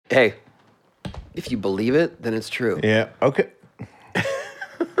Hey, if you believe it, then it's true. Yeah. Okay.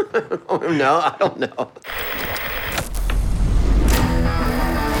 No, I don't know.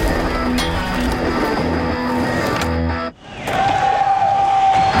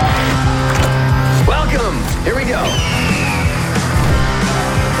 Welcome. Here we go.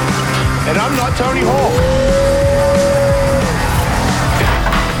 And I'm not Tony Hawk.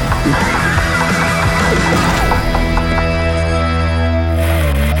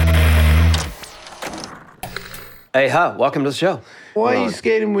 Hey, welcome to the show. Why are you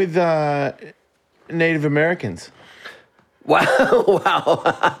skating with Native Americans? Wow.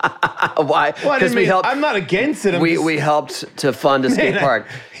 Why? Well, Because we helped. I'm not against it. We helped to fund a skate park.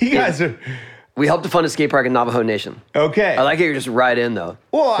 You guys are... We helped to fund a skate park in Navajo Nation. Okay. I like how you're just right in, though.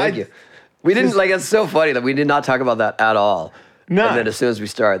 Well, Thank you. We didn't, it's so funny that we did not talk about that at all. No. And then as soon as we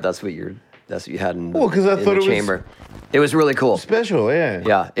start, that's what you had in the, because I thought the chamber. It was really cool. Special, yeah.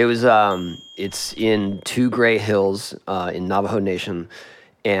 Yeah, it was, it's in Two Gray Hills in Navajo Nation,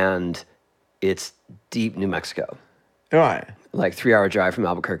 and it's deep New Mexico. Right. Like 3-hour drive from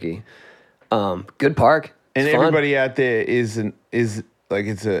Albuquerque. Good park. And it's fun. everybody out there is like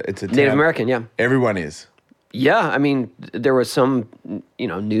it's a town. Native American, yeah. Everyone is. Yeah, I mean, there was some,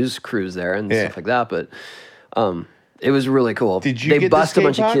 news crews there and stuff like that, but it was really cool. Did you They bust a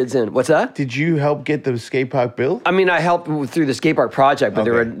bunch of kids in. What's that? Did you help get the skate park built? I mean, I helped through the skate park project, but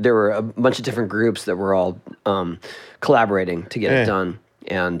there were a bunch of different groups that were all collaborating to get it done.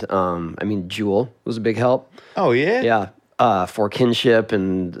 And I mean, Jewel was a big help. Oh yeah. Yeah. For Kinship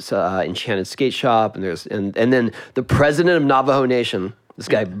and Enchanted Skate Shop, and and then the president of Navajo Nation, this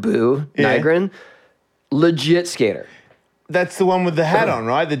guy Boo Nygren, legit skater. That's the one with the hat on,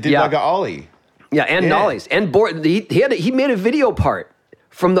 right? That did like a ollie. Yeah, and nollies and board. He made a video part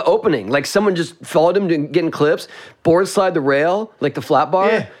from the opening. Like someone just followed him getting clips, board slide the rail, like the flat bar.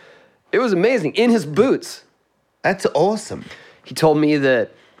 Yeah. It was amazing in his boots. That's awesome. He told me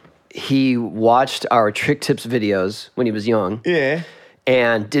that he watched our Trick Tips videos when he was young. Yeah.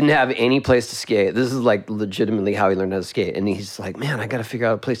 And didn't have any place to skate. This is like legitimately how he learned how to skate. And he's like, man, I got to figure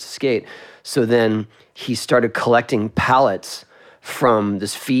out a place to skate. So then he started collecting pallets from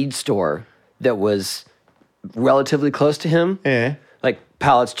this feed store that was relatively close to him. Yeah. Like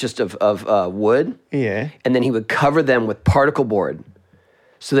pallets just of wood. Yeah. And then he would cover them with particle board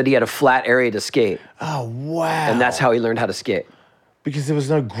so that he had a flat area to skate. Oh, wow. And that's how he learned how to skate. Because there was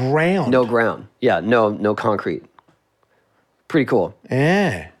no ground. No ground. Yeah, no concrete. Pretty cool.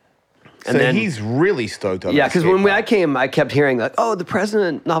 Yeah. So then he's really stoked on Yeah, that because skate when park. I came, I kept hearing like, oh, the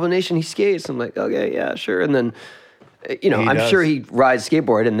president, Navajo Nation, he skates. I'm like, okay, yeah, sure. And then, I'm does. sure he rides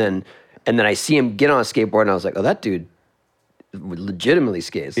skateboard. And then I see him get on a skateboard, and I was like, oh, that dude legitimately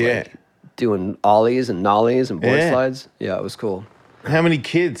skates. Yeah. Like, doing ollies and nollies and board Yeah. slides. Yeah, it was cool. How many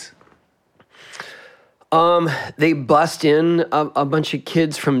kids? They bust in a bunch of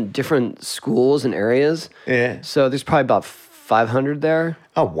kids from different schools and areas. Yeah. So there's probably about 500 there.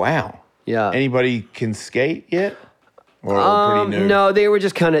 Oh, wow. Yeah. Anybody can skate yet? Or pretty new? No, they were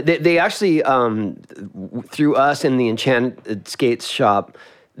just kind of. They actually through us in the Enchanted Skates shop,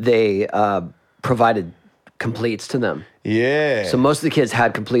 they provided completes to them. Yeah. So most of the kids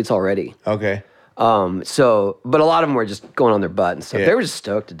had completes already. Okay. But a lot of them were just going on their butt and stuff. Yeah. They were just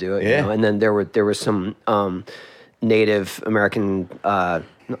stoked to do it. Yeah. And then there were some Native American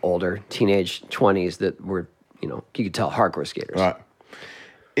older teenage 20s that were you could tell hardcore skaters. Right.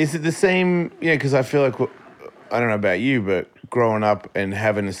 Is it the same? Yeah, because I feel like, I don't know about you, but growing up and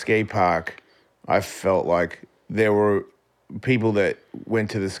having a skate park, I felt like there were people that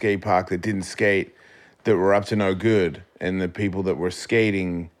went to the skate park that didn't skate that were up to no good, and the people that were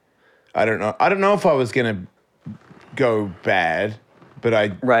skating, I don't know if I was going to go bad, but I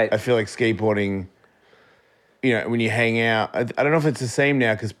feel like skateboarding, when you hang out, I don't know if it's the same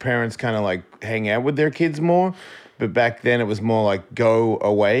now because parents kind of like hang out with their kids more, but back then it was more like go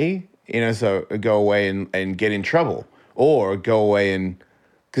away, so go away and get in trouble, or go away and,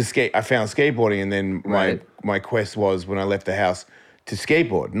 because I found skateboarding, and then my quest was when I left the house to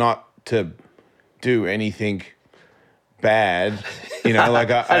skateboard, not to do anything bad,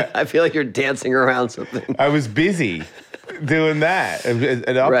 like I feel like you're dancing around something. I was busy doing that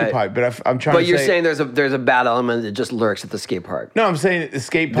at Occupy, but I'm trying to say... But you're saying there's a bad element that just lurks at the skate park. No, I'm saying that the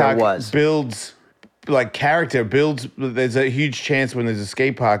skate park builds, like, character, there's a huge chance when there's a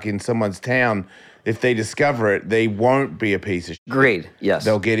skate park in someone's town, if they discover it, they won't be a piece of shit. Agreed, yes.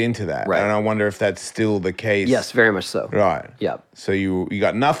 They'll get into that. Right. And I wonder if that's still the case. Yes, very much so. Right. Yeah. So you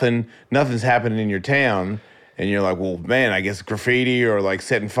got nothing's happening in your town, and you're like, well, man, I guess graffiti or like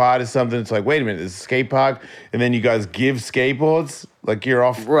setting fire to something. It's like, wait a minute, there's a skate park, and then you guys give skateboards, like you're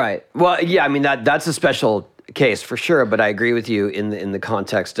off. Right. Well, yeah, I mean that's a special case for sure, but I agree with you in the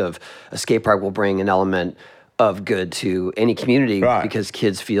context of a skate park will bring an element of good to any community because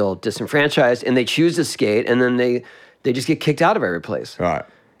kids feel disenfranchised and they choose to skate and then they just get kicked out of every place. Right.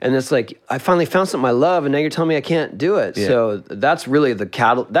 And it's like, I finally found something I love and now you're telling me I can't do it. Yeah. So that's really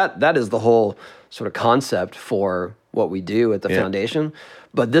that is the whole sort of concept for what we do at the foundation.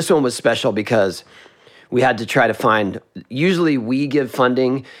 But this one was special because we had to try to find, usually we give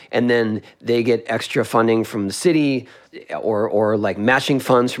funding and then they get extra funding from the city or like matching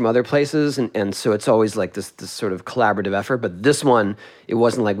funds from other places. And so it's always like this sort of collaborative effort. But this one, it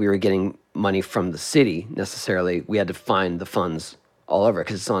wasn't like we were getting money from the city necessarily. We had to find the funds all over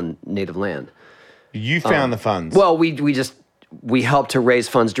because it's on native land. You found the funds? Well, we helped to raise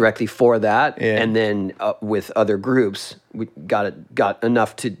funds directly for that. Yeah. And then with other groups, we got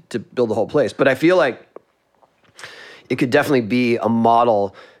enough to build the whole place. But I feel like it could definitely be a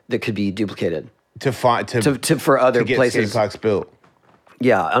model that could be duplicated for other places. Skate parks built.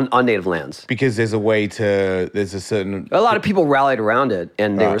 Yeah, on native lands. Because there's a certain... A lot of people rallied around it,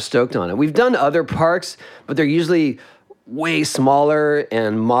 and they were stoked on it. We've done other parks, but they're usually way smaller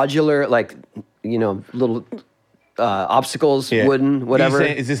and modular, like, little obstacles, wooden, whatever.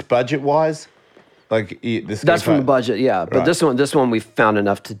 Is this budget-wise? Like that's from the budget, yeah. But this one we found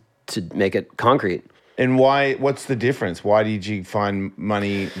enough to make it concrete. And why? What's the difference? Why did you find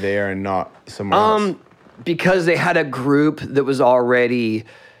money there and not somewhere else? Because they had a group that was already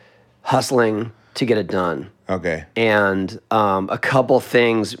hustling to get it done. Okay. And a couple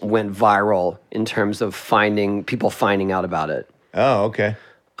things went viral in terms of people finding out about it. Oh, okay.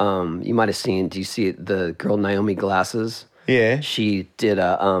 You might have seen. Do you see the girl Naomi Glasses? Yeah. She did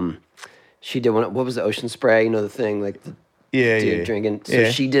one. What was the ocean spray? The thing like the dude drinking.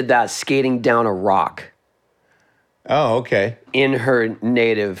 So she did that skating down a rock. Oh, okay. In her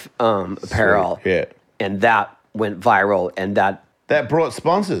native apparel. Sweet. Yeah. And that went viral, and that brought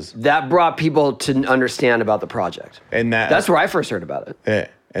sponsors. That brought people to understand about the project. And that's where I first heard about it. Yeah.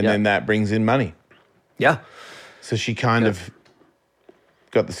 And then that brings in money. Yeah. So she kind of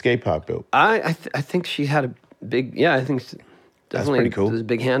got the skate park built. I think she had a big, I think definitely that's pretty cool. There's a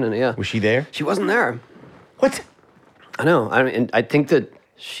big hand in it, yeah. Was she there? She wasn't there. What? I know. I think that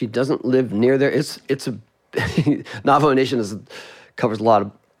she doesn't live near there. It's a Navajo Nation covers a lot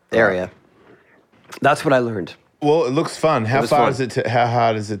of area. That's what I learned. Well, it looks fun. How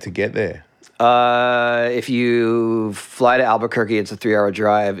hard is it to get there? If you fly to Albuquerque, it's a 3-hour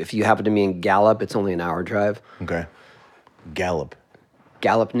drive. If you happen to be in Gallup, it's only an hour drive. Okay. Gallup,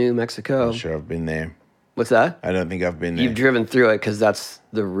 New Mexico. I'm sure I've been there. What's that? I don't think I've been there. You've driven through it because that's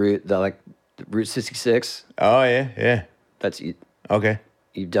the route, Route 66. Oh, yeah. That's okay.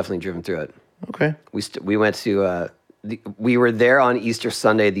 You've definitely driven through it. Okay. We went to we were there on Easter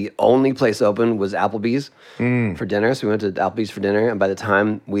Sunday. The only place open was Applebee's for dinner. So we went to Applebee's for dinner, and by the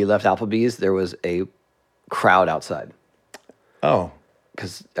time we left Applebee's, there was a crowd outside. Oh,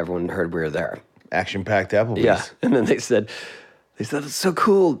 because everyone heard we were there. Action-packed Applebee's. Yeah, and then they said it's so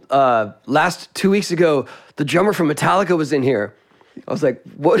cool. Last 2 weeks ago, the drummer from Metallica was in here. I was like,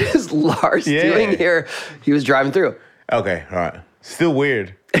 what is Lars doing here? He was driving through. Okay, all right. Still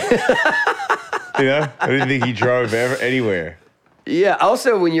weird. I didn't think he drove anywhere. Yeah.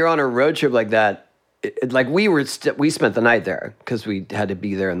 Also, when you're on a road trip like that, we spent the night there because we had to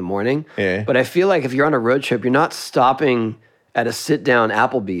be there in the morning. Yeah. But I feel like if you're on a road trip, you're not stopping at a sit-down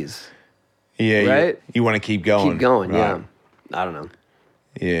Applebee's. Yeah. Right? You want to keep going. Keep going, right. Yeah. I don't know.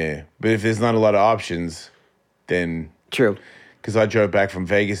 Yeah. But if there's not a lot of options, then... True. Because I drove back from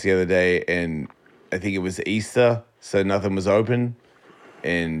Vegas the other day, and I think it was Easter, so nothing was open.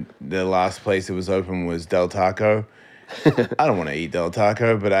 And the last place that was open was Del Taco. I don't want to eat Del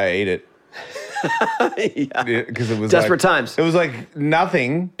Taco, but I ate it. Yeah. Because it was desperate times. It was like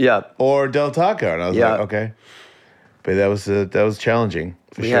nothing. Yeah. Or Del Taco, and I was like, okay. But that was challenging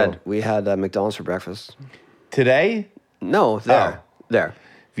for sure. We had McDonald's for breakfast today. No, there.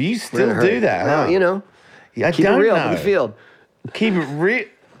 You still do that? Well, huh? I keep it real in the field. Keep it real.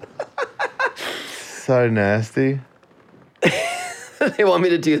 So nasty. They want me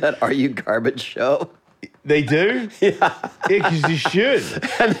to do that Are You Garbage show. They do? Yeah. Because you should.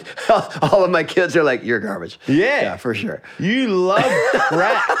 And all of my kids are like, you're garbage. Yeah, for sure. You love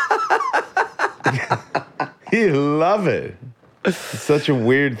crap. You love it. It's such a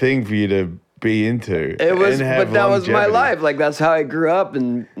weird thing for you to be into. It was, but that was my life. Like, that's how I grew up.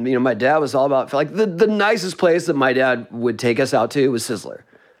 And, my dad was all about, like, the nicest place that my dad would take us out to was Sizzler.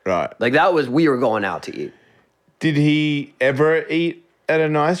 Right. Like, we were going out to eat. Did he ever eat at a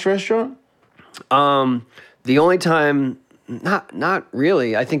nice restaurant? The only time, not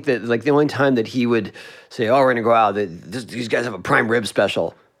really. I think that like the only time that he would say, "Oh, we're gonna go out. These guys have a prime rib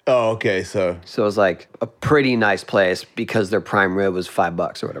special." Oh, okay. So it was like a pretty nice place because their prime rib was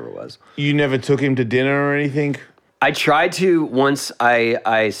 $5 or whatever it was. you never took him to dinner or anything? I tried to once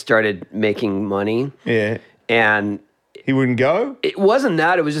I started making money. Yeah. And He wouldn't go? it wasn't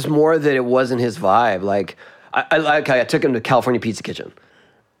that. It was just more that it wasn't his vibe. Like I took him to California Pizza Kitchen.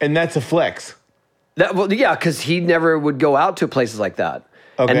 And that's a flex. Well, yeah, because he never would go out to places like that.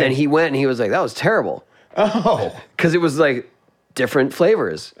 Okay. And then he went and he was like, that was terrible. Oh. Because it was like different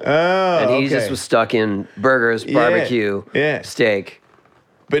flavors. Oh, And he okay. just was stuck in burgers, barbecue, steak.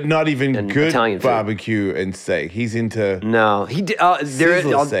 But not even and good Italian food. barbecue and steak. He's into... No, he did.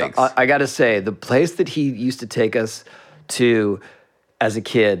 Sizzler steaks. I got to say, the place that he used to take us to as a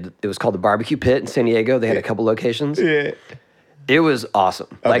kid, it was called the Barbecue Pit in San Diego. They had a couple locations. Yeah. It was awesome.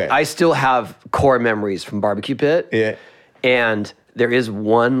 Like, Okay. I still have core memories from Barbecue Pit. Yeah. And there is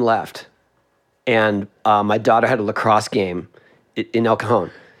one left. And my daughter had a lacrosse game in El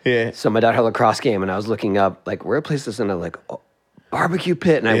Cajon. Yeah. So my daughter had a lacrosse game, and I was looking up, like, where a place is, and I'm like, oh, Barbecue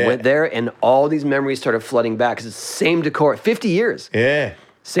Pit. And I went there, and all these memories started flooding back because it's the same decor. 50 years. Yeah.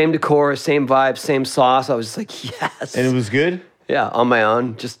 Same decor, same vibe, same sauce. I was just like, yes. And it was good? Yeah, on my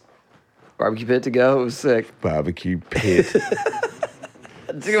own. Just Barbecue Pit to go. It was sick. Barbecue Pit.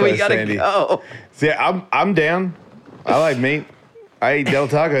 Dude, we gotta sandy. go. See, I'm down. I like meat. I ate Del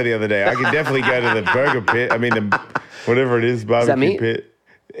Taco the other day. I could definitely go to the Burger Pit. I mean, whatever it is, Barbecue meat? Pit.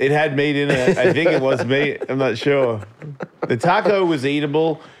 It had meat in it. I think it was meat. I'm not sure. The taco was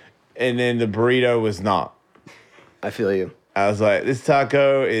eatable, and then the burrito was not. I feel you. I was like, this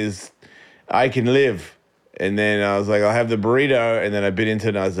taco is, I can live. And then I was like, I'll have the burrito. And then I bit into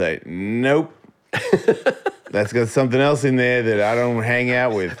it, and I was like, nope. That's got something else in there that I don't hang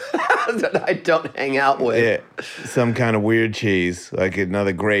out with. That I don't hang out with. Yeah, some kind of weird cheese, like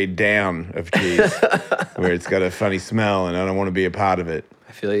another grade down of cheese, where it's got a funny smell, and I don't want to be a part of it.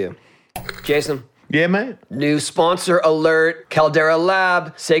 I feel you. Jason. Yeah, mate. New sponsor alert, Caldera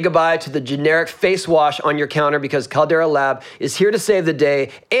Lab. Say goodbye to the generic face wash on your counter because Caldera Lab is here to save the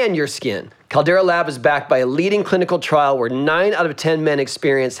day and your skin. Caldera Lab is backed by a leading clinical trial where 9 out of 10 men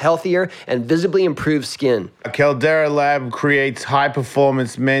experience healthier and visibly improved skin. Caldera Lab creates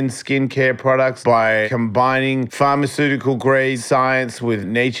high-performance men's skincare products by combining pharmaceutical-grade science with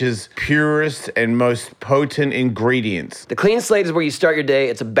nature's purest and most potent ingredients. The Clean Slate is where you start your day.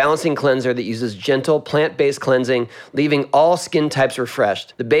 It's a balancing cleanser that uses gentle, plant-based cleansing, leaving all skin types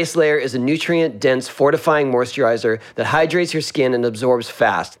refreshed. The base layer is a nutrient-dense, fortifying moisturizer that hydrates your skin and absorbs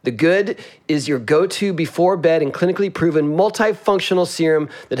fast. The Good is your go-to before bed and clinically proven multifunctional serum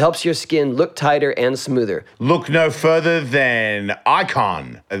that helps your skin look tighter and smoother. Look no further than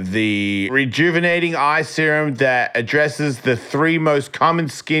Icon, the rejuvenating eye serum that addresses the 3 most common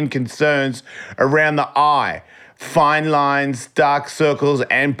skin concerns around the eye: fine lines, dark circles,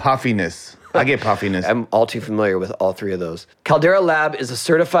 and puffiness. I get puffiness. I'm all too familiar with all 3 of those. Caldera Lab is a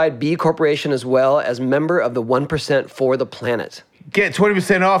certified B Corporation as well as member of the 1% for the planet. Get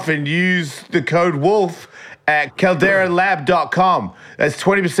 20% off and use the code WOLF at calderalab.com. That's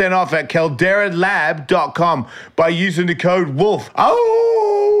 20% off at calderalab.com by using the code WOLF.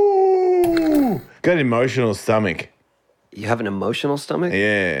 Oh! Got an emotional stomach. You have an emotional stomach?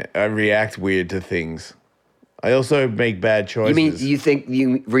 Yeah, I react weird to things. I also make bad choices. You mean you think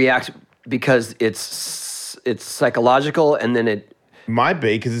you react because it's psychological and then it... Might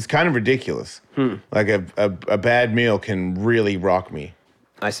be, because it's kind of ridiculous. Like a bad meal can really rock me.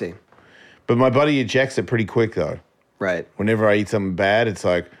 I see. But my body ejects it pretty quick, though. Right. Whenever I eat something bad, it's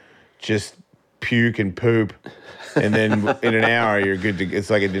like just puke and poop. And then in an hour, you're good to...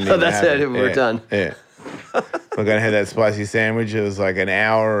 It's like it didn't even that's happen. it. We're done. Yeah. Like I had that spicy sandwich. It was like an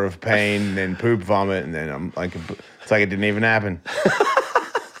hour of pain, then poop, vomit, and then I'm like... It's like it didn't even happen.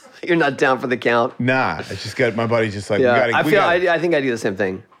 You're not down for the count. Nah, it's just got... My body's just like... Yeah, we I gotta, think I do the same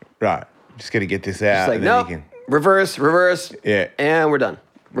thing. Right. Just got to get this out. It's like, and then nope, you can, reverse, yeah. and we're done.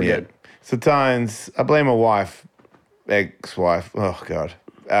 We're good. Sometimes I blame my wife, ex-wife. Oh, God.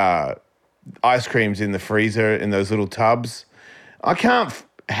 Ice cream's in the freezer in those little tubs. I can't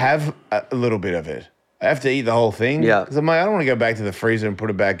have a little bit of it. I have to eat the whole thing. Yeah. Because I'm like, I don't want to go back to the freezer and put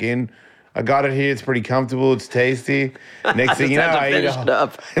it back in. I got it here. It's pretty comfortable. It's tasty. Next thing you know, I eat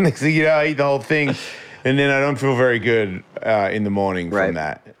next thing you know, I eat the whole thing, and then I don't feel very good in the morning from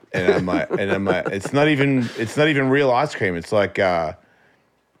that. And I'm like, it's not even real ice cream. It's like,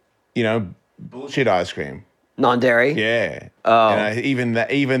 bullshit ice cream. Non-dairy? Yeah. Oh. And even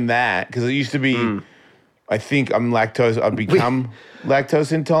that, because it used to be, I think I've become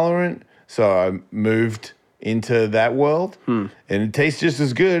lactose intolerant, so I moved into that world, and it tastes just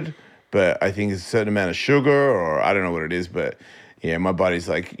as good, but I think it's a certain amount of sugar, or I don't know what it is, but yeah, my body's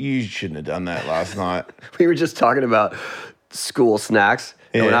like, you shouldn't have done that last night. We were just talking about school snacks.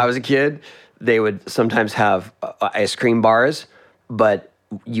 And when I was a kid, they would sometimes have ice cream bars, but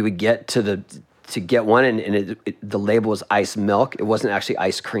you would get to get one, and the label was ice milk. It wasn't actually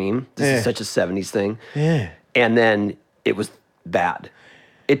ice cream. This is such a 70s thing. Yeah. And then it was bad.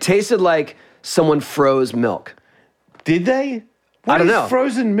 It tasted like someone froze milk. Did they? I don't know.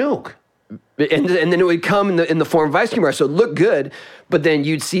 Frozen milk? And then it would come in the form of ice cream bar, so it looked good. But then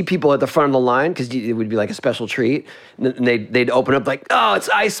you'd see people at the front of the line because it would be like a special treat, and they'd open up like, oh, it's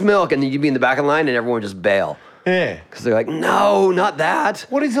ice milk, and then you'd be in the back of the line, and everyone would just bail. Yeah. Because they're like, no, not that.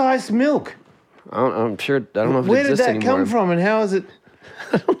 What is ice milk? I'm sure. I don't know if Where it did exists that anymore. come from, and how is it?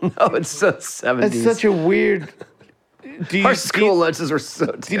 No, it's so 70s. It's such a weird. Our school lunches were so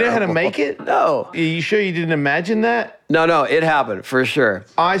terrible. Do you know how to make it? No. Are you sure you didn't imagine that? No, it happened for sure.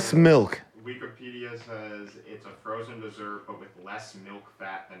 Ice milk. Wikipedia says it's a frozen dessert, but with less milk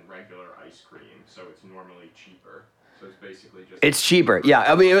fat than regular ice cream, so it's normally cheaper. So it's basically just... It's cheaper. Yeah,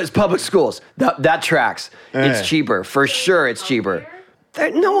 I mean, it was public schools. That tracks. Yeah. It's cheaper. For sure, it's cheaper.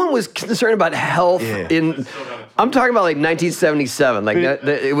 No one was concerned about health in... I'm talking about like 1977. Like,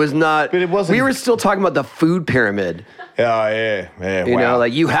 it was not... But it wasn't... We were still talking about the food pyramid. Oh, yeah. You know,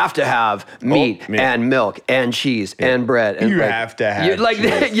 like you have to have meat and milk and cheese and bread. And You like, have to have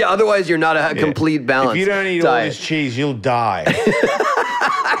cheese. Yeah, otherwise you're not a complete balance. If you don't eat all this cheese, you'll die.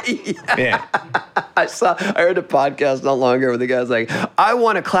 Yeah. I heard a podcast not long ago where the guy's like, I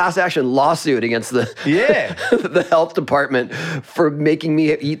want a class action lawsuit against the the health department for making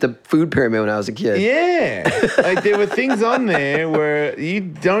me eat the food pyramid when I was a kid. Yeah. Like there were things on there where you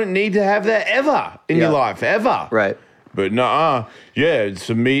don't need to have that ever in your life, ever. Right. But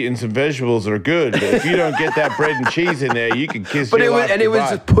some meat and some vegetables are good. But if you don't get that bread and cheese in there, you can kiss But your life it was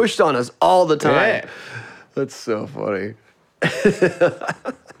just pushed on us all the time. Yeah. That's so funny.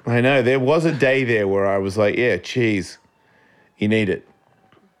 I know. There was a day there where I was like, yeah, cheese. You need it.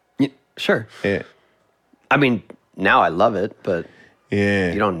 Yeah, sure. Yeah. I mean, now I love it, but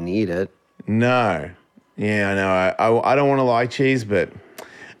Yeah. you don't need it. No. Yeah, I know. I don't want to like cheese, but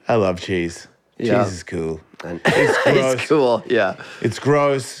I love cheese. Yeah. Cheese is cool. And It's gross. it's cool, yeah. It's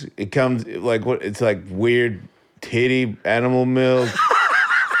gross. It comes like what? It's like weird titty animal milk.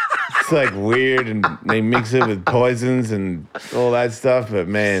 It's like weird, and they mix it with poisons and all that stuff. But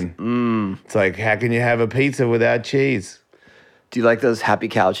man, it's like, how can you have a pizza without cheese? Do you like those Happy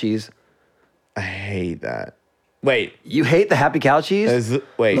Cow cheese? I hate that. Wait, You hate the Happy Cow cheese?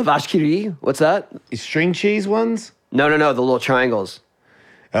 wait, La vache qui rit? What's that? string cheese ones? No, the little triangles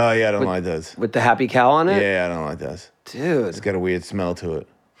Oh yeah, I don't like those. with the Happy Cow on it. Yeah, I don't like those. Dude, It's got a weird smell to it.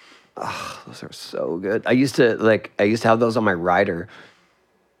 those are so good. I used to have those on my rider.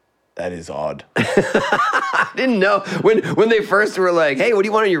 That is odd. I didn't know when they first were like, "Hey, what do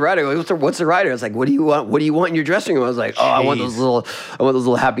you want on your rider?" I go, what's the rider? I was like, "What do you want? What do you want in your dressing room?" I was like, "Oh, I want those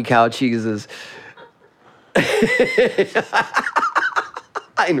little Happy Cow cheeses." and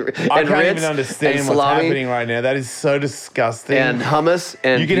I can't Ritz even understand and what's salami happening right now. That is so disgusting. and hummus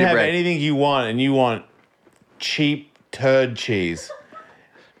and you can pita have bread. anything you want, and you want cheap turd cheese,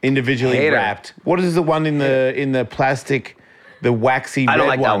 individually Hater. wrapped. What is the one in the plastic, the waxy red I don't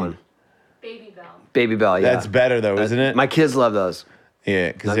like that one. Baby Bell, yeah. That's better though, isn't it? My kids love those.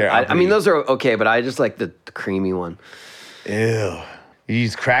 Yeah, because they're. I mean, those are okay, but I just like the creamy one. Ew. You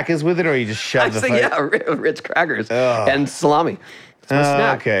use crackers with it, or you just shove the. Yeah, Ritz crackers and salami. It's my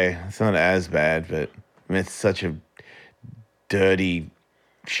snack. Okay, it's not as bad, but I mean, it's such a dirty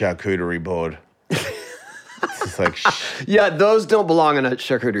charcuterie board. It's just like, Yeah, those don't belong on a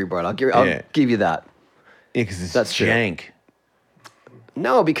charcuterie board. I'll give you that. yeah, because That's it's true. jank.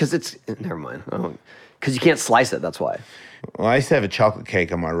 No, because it's never mind. Because you can't slice it. That's why. Well, I used to have a chocolate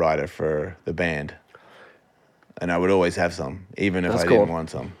cake on my rider for the band, and I would always have some, even if That's I cool. didn't want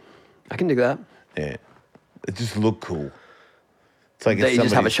some. I can do that. Yeah, it just looked cool. It's like That you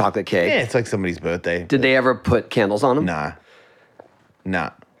just have a somebody's- chocolate cake. Yeah, it's like somebody's birthday. Did they ever put candles on them? Nah.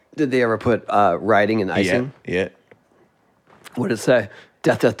 Did they ever put writing and icing? Yeah. What did it say?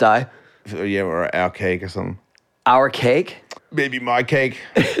 Death, death, die. Yeah, or our cake or something. Our cake. Maybe my cake.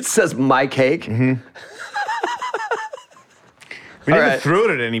 It says my cake. We All never right. threw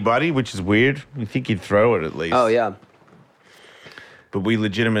it at anybody, which is weird. You think you'd throw it at least. Oh yeah. But we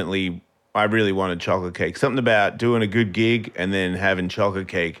legitimately, I really wanted chocolate cake. Something about doing a good gig and then having chocolate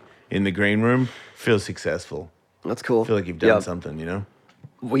cake in the green room feels successful. That's cool. I feel like you've done something, you know?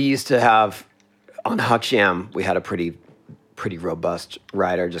 We used to have on Huck Jam, we had a pretty robust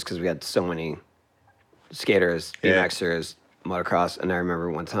rider just because we had so many skaters, BMXers, motocross. And I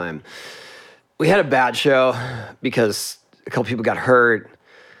remember one time we had a bad show because a couple people got hurt.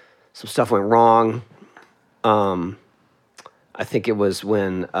 Some stuff went wrong. I think it was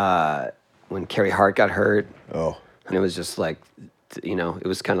when Carrie Hart got hurt. Oh. And it was just like, it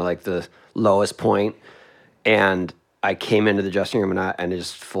was kind of like the lowest point. And I came into the dressing room and I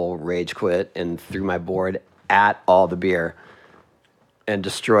just full rage quit and threw my board at all the beer and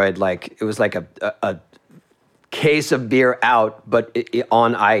destroyed, like, it was like a case of beer out, but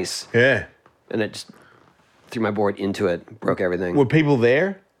on ice. Yeah. And it just threw my board into it, broke everything. Were people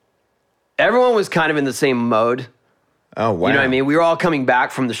there? Everyone was kind of in the same mode. Oh, wow. You know what I mean? We were all coming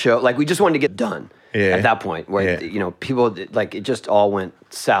back from the show. Like, we just wanted to get done at that point where, people, like, it just all went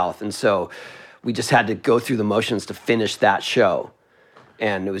south. And so we just had to go through the motions to finish that show.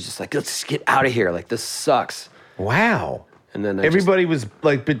 And it was just like, let's just get out of here. Like, this sucks. Wow. And then everybody was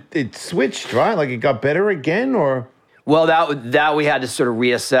like, but it switched, right? Like, it got better again, or? Well, that we had to sort of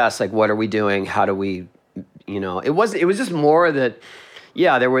reassess, like, what are we doing? How do we, it was just more that,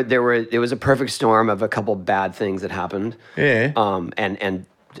 yeah, it was a perfect storm of a couple bad things that happened. Yeah. And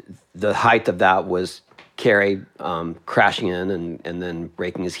the height of that was Carrie crashing in and then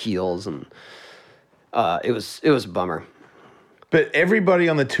breaking his heels, and it was a bummer. But everybody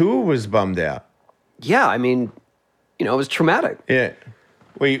on the tour was bummed out. Yeah, I mean, it was traumatic. Yeah.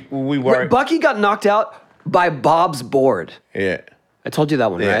 We were. Bucky got knocked out by Bob's board. Yeah. I told you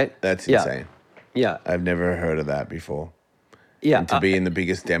that one, right? That's insane. Yeah. I've never heard of that before. Yeah. And to be in the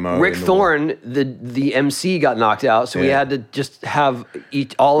biggest demo. Rick Thorne, the MC, got knocked out, so we had to just have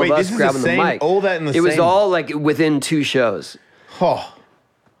all of us grabbing the mic. All that in the same. It was all like within 2 shows. Oh.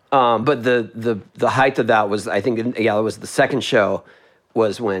 But the height of that was, I think, it was the second show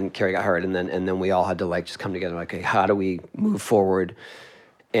was when Carrie got hurt, and then we all had to, like, just come together, like, okay, how do we move forward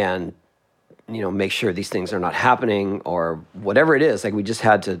and make sure these things are not happening or whatever it is. Like, we just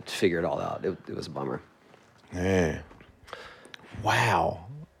had to figure it all out. It was a bummer. Yeah. Wow.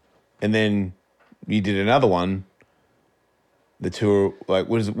 And then you did another one. The tour, like,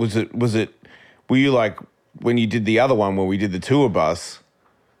 was it? Were you like when you did the other one where we did the tour bus?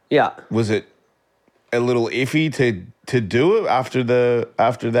 Yeah. Was it a little iffy to do it after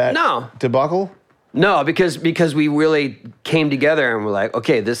that debacle? No, because we really came together and we're like,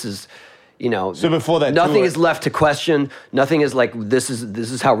 okay, this is, So before that, nothing is left to question. Nothing is like, this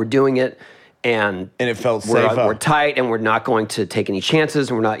is how we're doing it, and it felt safer. We're tight, and we're not going to take any chances,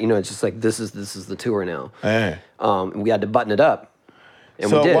 and we're not, it's just like this is the tour now. Yeah. We had to button it up. And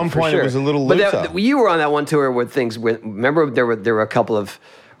so we did, at one point it was a little looser. But you were on that one tour where things were. Remember, there were a couple of,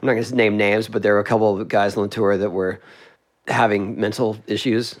 I'm not going to name names, but there were a couple of guys on the tour that were having mental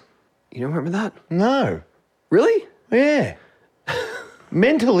issues. You don't remember that? No. Really? Yeah.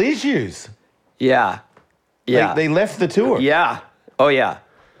 Mental issues. Yeah. Yeah. They left the tour. Yeah. Oh, yeah.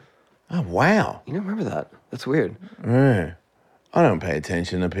 Oh, wow. You don't remember that? That's weird. Yeah. I don't pay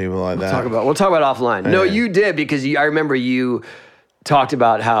attention to people like that. We'll talk about offline. No, you did, because I remember you talked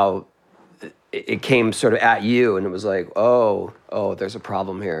about how it came sort of at you, and it was like, oh, there's a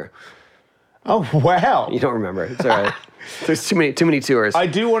problem here. Oh, wow. You don't remember. It's all right. There's too many tours. I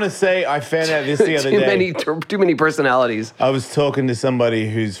do want to say I found out this the other day. Too many personalities. I was talking to somebody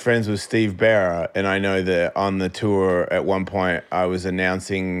who's friends with Steve Barra, and I know that on the tour at one point I was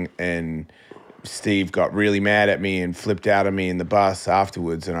announcing, and Steve got really mad at me and flipped out at me in the bus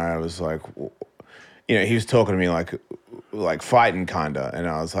afterwards, and I was like, he was talking to me like fighting kinda, and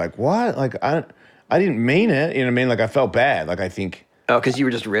I was like, what? Like I didn't mean it. You know what I mean? Like I felt bad. Like I think. Oh, because you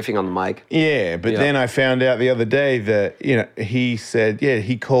were just riffing on the mic? Yeah, but then I found out the other day that, he said,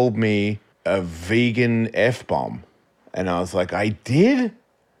 he called me a vegan F-bomb. And I was like, I did?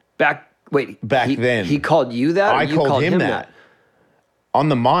 Back then. He called you that? I called him that. On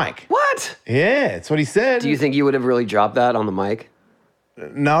the mic. What? Yeah, that's what he said. Do you think you would have really dropped that on the mic?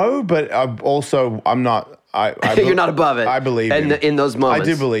 No, but I'm not... You're not above it. I believe him. In those moments.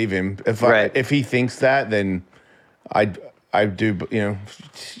 I do believe him. If he thinks that, then I do,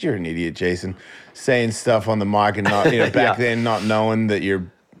 you're an idiot, Jason, saying stuff on the mic and not, back then not knowing that you're.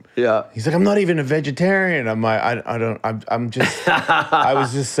 Yeah. He's like, I'm not even a vegetarian. I'm like, I'm just, I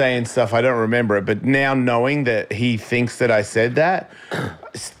was just saying stuff. I don't remember it. But now knowing that he thinks that I said that,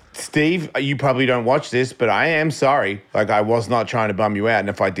 Steve, you probably don't watch this, but I am sorry. Like, I was not trying to bum you out. And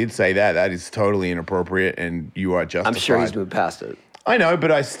if I did say that, that is totally inappropriate and you are justified. I'm sure he's moved past it. I know,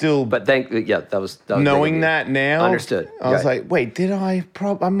 but I still... But that was knowing that now... Understood. I was like, wait, did I...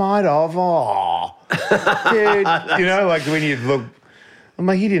 I might have. Oh. Dude, like when you look... I'm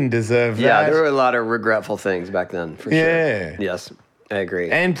like, he didn't deserve that. Yeah, there were a lot of regretful things back then, for Yeah. sure. Yes, I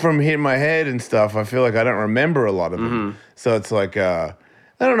agree. And from hitting my head and stuff, I feel like I don't remember a lot of them. So it's like, I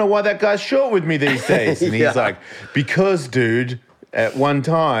don't know why that guy's short with me these days. And he's like, because, dude, at one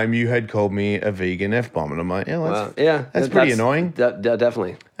time you had called me a vegan F-bomb. And I'm like, that's pretty annoying.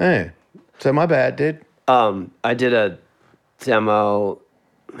 Definitely. Hey, so my bad, dude. I did a demo,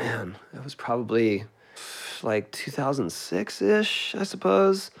 man, it was probably like 2006-ish, I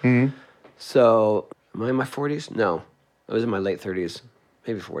suppose. Mm-hmm. So, am I in my 40s? No, I was in my late 30s,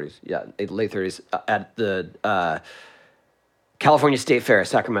 maybe 40s. Yeah, late 30s at the California State Fair,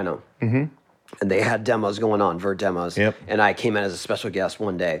 Sacramento. Mm-hmm. And they had demos going on, vert demos. Yep. And I came in as a special guest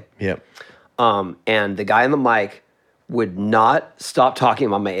one day. Yep. And the guy on the mic would not stop talking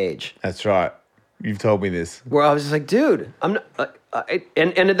about my age. That's right. You've told me this. Where I was just like, dude, I'm not,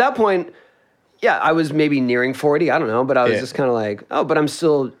 and at that point, yeah, I was maybe nearing 40, I don't know, but I was just kind of like, oh, but I'm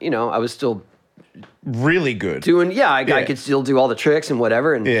still, I was still really good. Doing, I could still do all the tricks and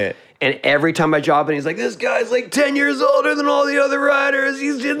whatever. And and every time I drop in, he's like, this guy's like 10 years older than all the other riders.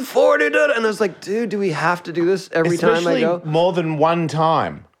 He's in 40. And I was like, dude, do we have to do this every time I go? More than one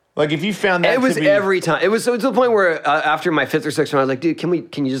time. Like if you found that it was every time. It was so to the point where after my fifth or sixth round, I was like, dude,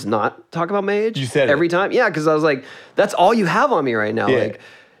 can you just not talk about my age? You said every time, yeah, because I was like, that's all you have on me right now. Yeah. Like,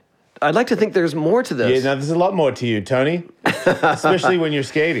 I'd like to think there's more to this. Yeah, no, there's a lot more to you, Tony. Especially when you're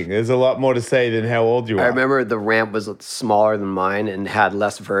skating. There's a lot more to say than how old you are. I remember the ramp was smaller than mine and had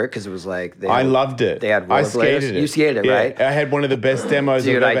less vert because it was like I loved it. They had I skated it. You skated it, right? I had one of the best demos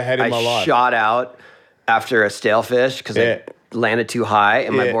I've ever had in my life. I shot out after a stale fish because I landed too high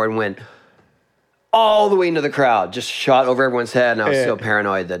and my board went all the way into the crowd, just shot over everyone's head, and I was so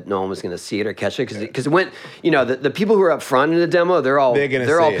paranoid that no one was going to see it or catch it because it went. The people who are up front in the demo, they're all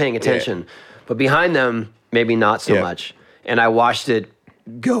paying attention, but behind them, maybe not so much. And I watched it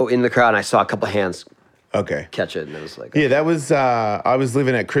go in the crowd, and I saw a couple hands catch it, and it was like that was I was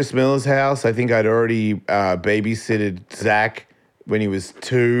living at Chris Miller's house. I think I'd already babysitted Zach when he was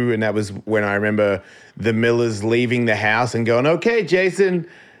 2, and that was when I remember the Millers leaving the house and going, "Okay, Jason."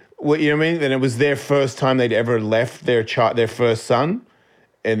 What, you know what I mean? And it was their first time they'd ever left their first son.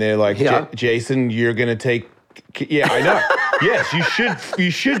 And they're like, Jason, you're going to take... Yeah, I know. Yes,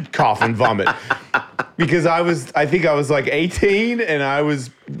 you should cough and vomit. Because I think I was like 18 and I was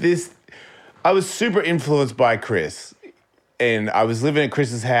super influenced by Chris. And I was living at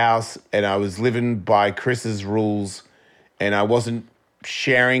Chris's house and I was living by Chris's rules. And I wasn't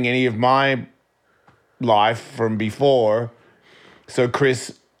sharing any of my life from before. So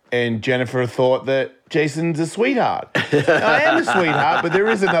Chris and Jennifer thought that Jason's a sweetheart. I am a sweetheart, but there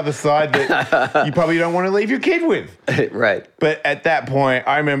is another side that you probably don't want to leave your kid with. Right. But at that point,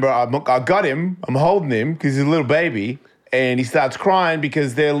 I remember I got him, I'm holding him because he's a little baby, and he starts crying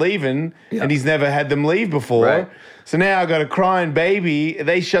because they're leaving, and he's never had them leave before. Right. So now I got a crying baby.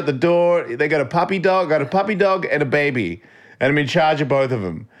 They shut the door. They got a puppy dog, and a baby. And I'm in charge of both of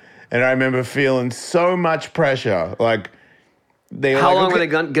them. And I remember feeling so much pressure, like... How long were they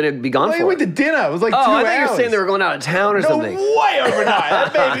going to be gone for? They went to dinner. It was like 2 hours. I thought you were saying they were going out of town or something. Way overnight.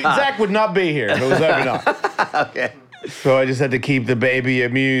 That baby, Zach would not be here if it was overnight. Okay. So I just had to keep the baby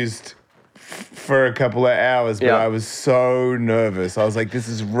amused for a couple of hours, but I was so nervous. I was like, this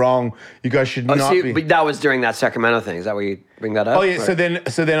is wrong. You guys should not be. But that was during that Sacramento thing. Is that where you bring that up? Oh, yeah. Or?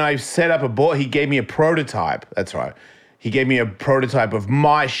 So then I set up a board. He gave me a prototype. That's right. He gave me a prototype of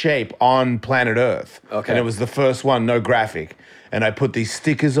my shape on planet Earth. Okay. And it was the first one, no graphic. And I put these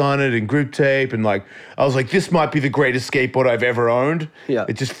stickers on it and grip tape, and I was like, this might be the greatest skateboard I've ever owned. Yeah.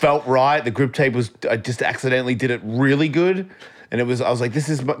 It just felt right. The grip tape I just accidentally did it really good. And I was like, this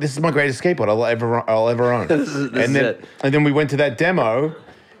is my greatest skateboard I'll ever own. this is it. And then we went to that demo,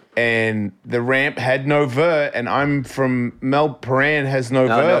 and the ramp had no vert, and I'm from Paran has no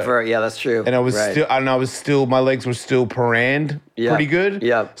vert. No vert, yeah, that's true. And I was still, my legs were still Paran pretty good.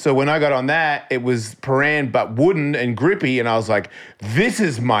 Yeah. So when I got on that, it was Paran but wooden and grippy, and I was like, this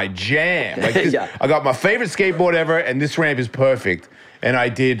is my jam. Like this, I got my favorite skateboard ever, and this ramp is perfect. And I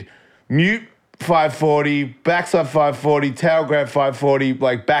did mute 540, backside 540, tail grab 540,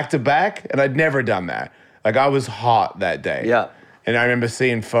 like back to back, and I'd never done that. Like I was hot that day. Yeah. And I remember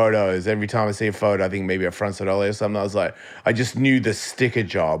seeing photos. Every time I see a photo, I think maybe a frontside ollie or something, I was like, I just knew the sticker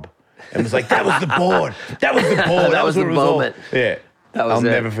job. And was like, that was the board. That was the board. that was the moment. I'll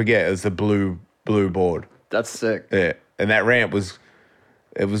never forget. It was the blue board. That's sick. Yeah. And that ramp was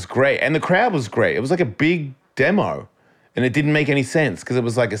great. And the crowd was great. It was like a big demo. And it didn't make any sense because it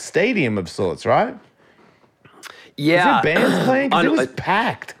was like a stadium of sorts, right? Yeah. Was there bands playing? Because it was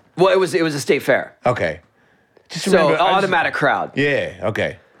packed. Well, it was a state fair. Okay. Just So remember, automatic crowd. Yeah,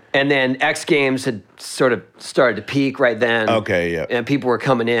 okay. And then X Games had sort of started to peak right then. Okay, yeah. And people were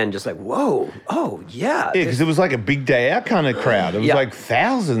coming in just like, whoa, oh, yeah. Yeah, because it was like a big day out kind of crowd. It was Yeah. like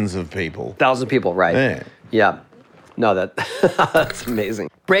thousands of people. 1,000 people, right. Yeah. Yeah. No, that's amazing.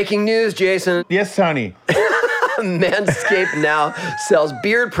 Breaking news, Jason. Yes, Tony. Manscaped now sells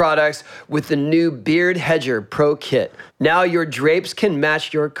beard products with the new Beard Hedger Pro Kit. Now your drapes can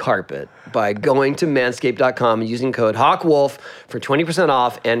match your carpet by going to manscaped.com and using code HawkWolf for 20%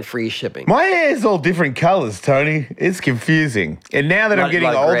 off and free shipping. My hair is all different colors, Tony. It's confusing. And now that I'm Lot- getting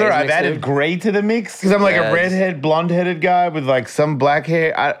lot of grays older, I've mixed added in? gray to the mix because I'm like a Yes. redhead, blonde-headed guy with like some black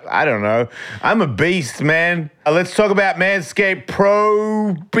hair. I don't know. I'm a beast, man. Let's talk about Manscaped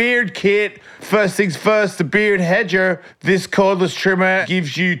Pro Beard Kit. First things first, the Beard Hedger. This cordless trimmer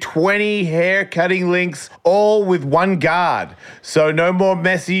gives you 20 hair cutting links, all with one guard. So no more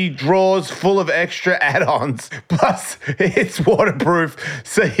messy drawers full of extra add-ons. Plus, it's waterproof,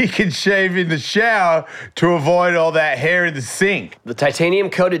 so you can shave in the shower to avoid all that hair in the sink. The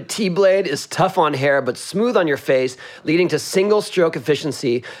titanium-coated T-blade is tough on hair but smooth on your face, leading to single-stroke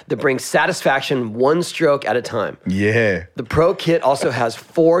efficiency that brings satisfaction one stroke at a time. Yeah. The Pro Kit also has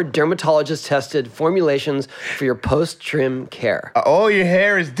 4 dermatologist-tested formulations for your post-trim care. All your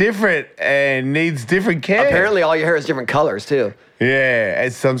hair is different and needs different care. Apparently, all your hair is different colors, too. Yeah,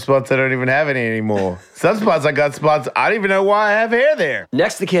 and some spots I don't even have any anymore. Some spots I got spots I don't even know why I have hair there.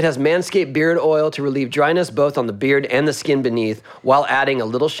 Next, the kit has Manscaped Beard Oil to relieve dryness both on the beard and the skin beneath, while adding a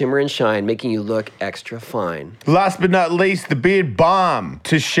little shimmer and shine, making you look extra fine. Last but not least, the Beard Balm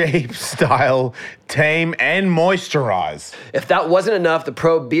to shape, style, tame, and moisturize. If that wasn't enough, the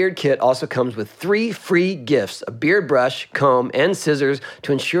Pro Beard Kit also comes with 3 free gifts, a beard brush, comb, and scissors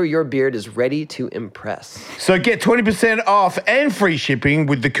to ensure your beard is ready to impress. So get 20% off and free shipping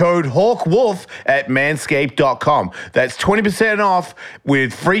with the code HawkWolf at manscaped.com. That's 20% off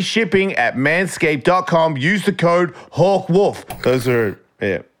with free shipping at manscaped.com. Use the code HawkWolf. Those are,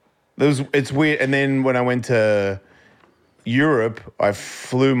 yeah. It's weird. And then when I went to Europe, I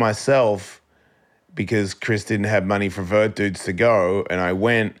flew myself because Chris didn't have money for Vert Dudes to go. And I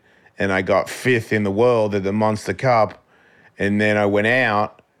went and I got 5th in the world at the Monster Cup. And then I went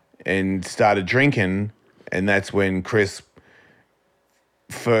out and started drinking. And that's when Chris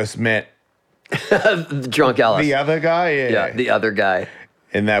first met The drunk Ellis. the other guy. Yeah, the other guy.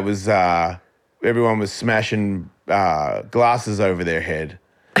 And that was, everyone was smashing glasses over their head.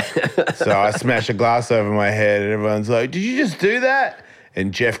 So I smashed a glass over my head and everyone's like, did you just do that?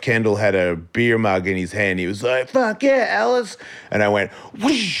 And Jeff Kendall had a beer mug in his hand. He was like, fuck yeah, Ellis. And I went,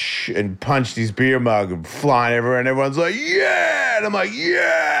 whoosh, and punched his beer mug and flying everywhere. And everyone's like, yeah. And I'm like,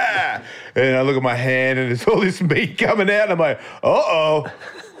 yeah. And I look at my hand and there's all this meat coming out. And I'm like, uh-oh.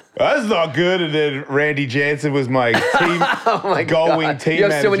 That's not good. And then Randy Jansen was my team, Oh my goal wing God. team You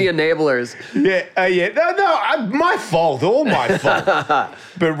have so many manager. enablers. Yeah. My fault, all my fault.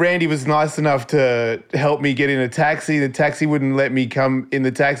 But Randy was nice enough to help me get in a taxi. The taxi wouldn't let me come in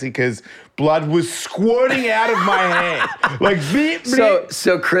the taxi because blood was squirting out of my hand. Like, bleep, bleep.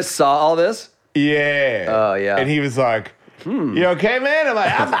 So Chris saw all this? Yeah. Oh, yeah. And he was like, you okay, man? I'm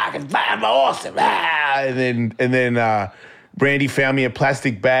like, I'm fucking fine, I'm awesome. Ah. And then Randy found me a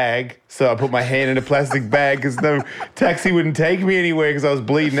plastic bag. So I put my hand in a plastic bag because no taxi wouldn't take me anywhere because I was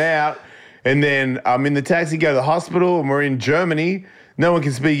bleeding out. And then I'm in the taxi, go to the hospital, and we're in Germany. No one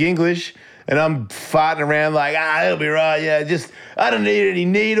can speak English. And I'm farting around like, it'll be right. Yeah, I don't need any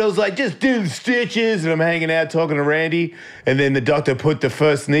needles. Like, just do the stitches. And I'm hanging out talking to Randy. And then the doctor put the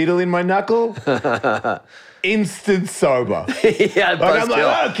first needle in my knuckle. Instant sober. Yeah, Like, I'm buzzkill.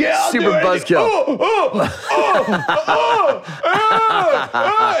 like, okay, I'll Super do anything. buzzkill.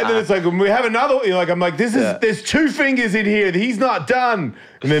 And then it's like, when we have another, I'm like, there's 2 fingers in here. He's not done.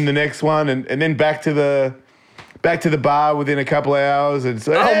 And then the next one, and then back to the bar within a couple of hours. And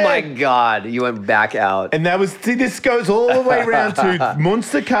so, Oh my God, you went back out. And this goes all the way around to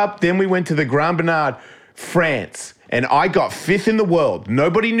Monster Cup. Then we went to the Grand Bernard, France. And I got 5th in the world.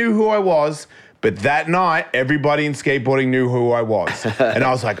 Nobody knew who I was. But that night, everybody in skateboarding knew who I was. And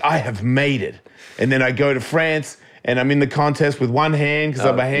I was like, I have made it. And then I go to France, and I'm in the contest with one hand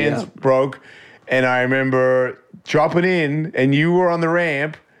because my hand's broke. And I remember dropping in, and you were on the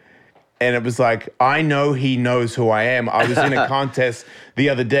ramp, and it was like, I know he knows who I am. I was in a contest the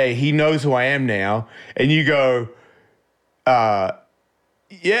other day. He knows who I am now. And you go, yeah,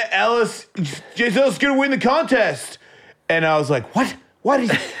 Ellis, Ellis going to win the contest. And I was like, what?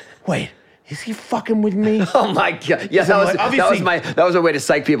 Wait. Is he fucking with me? Oh my God! Yes, I'm that like, was a way to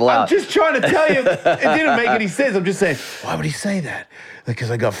psych people I'm out. just trying to tell you, it didn't make any sense. I'm just saying, why would he say that?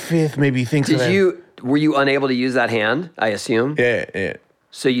 Because I got 5th, maybe he thinks Did that. you? were you unable to use that hand, I assume? Yeah.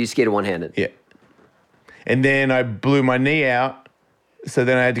 So you skated one-handed? Yeah. And then I blew my knee out. So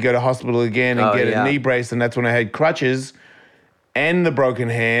then I had to go to hospital again and get a knee brace. And that's when I had crutches and the broken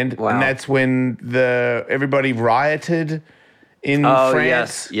hand. Wow. And that's when everybody rioted in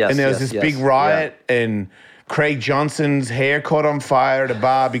France. Yes, and there was this big riot and Craig Johnson's hair caught on fire at a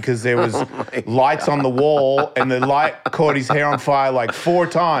bar because there was lights on the wall and the light caught his hair on fire like 4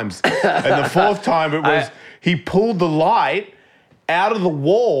 times. And the 4th time it was, he pulled the light out of the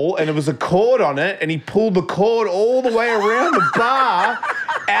wall and there was a cord on it and he pulled the cord all the way around the bar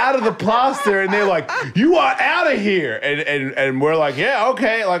out of the plaster and they're like, you are out of here. And we're like, yeah,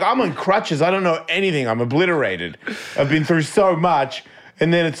 okay. Like I'm on crutches. I don't know anything. I'm obliterated. I've been through so much.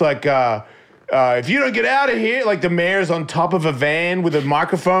 And then it's like, if you don't get out of here, like the mayor's on top of a van with a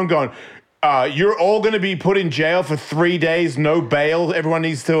microphone going, you're all going to be put in jail for 3 days, no bail. Everyone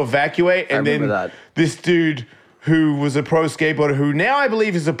needs to evacuate. And then this dude who was a pro skateboarder, who now I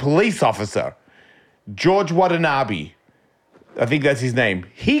believe is a police officer, George Watanabe, I think that's his name.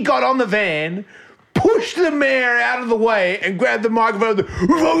 He got on the van, pushed the mayor out of the way, and grabbed the microphone.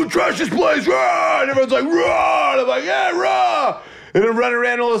 We're going to trash this place, rah! And everyone's like, rah! And I'm like, yeah, rah! And I'm running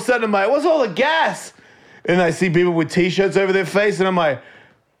around all of a sudden, I'm like, what's all the gas? And I see people with T-shirts over their face, and I'm like...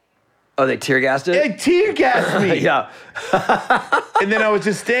 Oh, they tear gassed it? They tear gassed me. Yeah. And then I was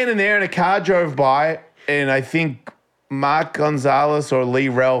just standing there, and a car drove by, and I think Mark Gonzalez or Lee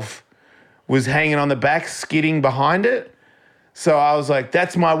Ralph was hanging on the back, skidding behind it. So I was like,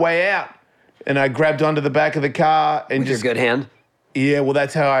 that's my way out. And I grabbed onto the back of the car. And with your good hand? Yeah, well,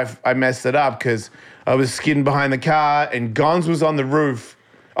 that's how I messed it up, because... I was skidding behind the car, and Gonz was on the roof,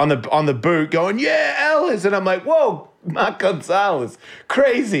 on the boot, going, yeah, Ellis. And I'm like, whoa, Mark Gonzalez,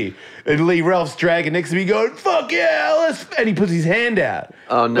 crazy. And Lee Ralph's dragging next to me going, fuck yeah, Ellis. And he puts his hand out.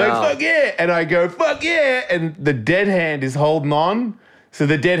 Oh, no. Like, fuck yeah. And I go, fuck yeah. And the dead hand is holding on. So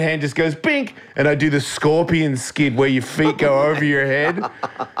the dead hand just goes, bink. And I do the scorpion skid where your feet go over your head.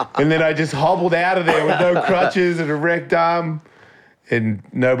 And then I just hobbled out of there with no crutches and a wrecked arm. And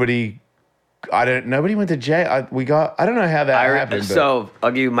nobody went to jail. I don't know how that happened. So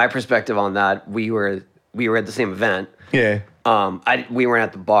I'll give you my perspective on that. We were at the same event. Yeah. We weren't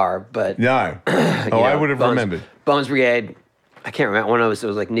at the bar, but no. I would have remembered. Bones Brigade. I can't remember. One of us. It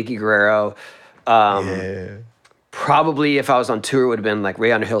was like Nicky Guerrero. Yeah. Probably if I was on tour, it would have been like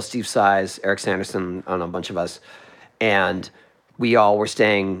Ray Underhill, Steve Size, Eric Sanderson, I don't know, a bunch of us, and we all were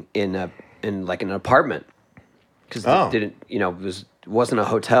staying in an apartment because it wasn't a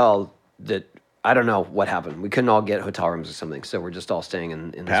hotel. That I don't know what happened. We couldn't all get hotel rooms or something, so we're just all staying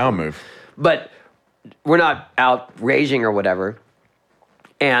in this power room. Move. But we're not out raging or whatever.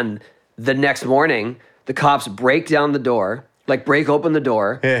 And the next morning, the cops break open the door,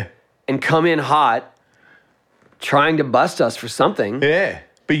 and come in hot, trying to bust us for something. Yeah,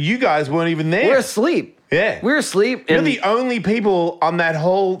 but you guys weren't even there. We're asleep. Yeah, we're asleep. You're the only people on that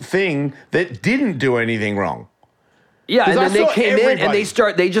whole thing that didn't do anything wrong. Yeah, and then they came in and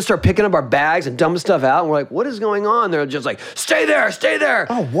they just start picking up our bags and dumping stuff out. And we're like, what is going on? They're just like, stay there, stay there.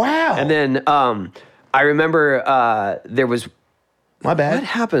 Oh, wow. And then I remember there was... My bad. What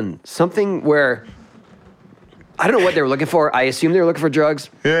happened? Something where... I don't know what they were looking for. I assume they were looking for drugs.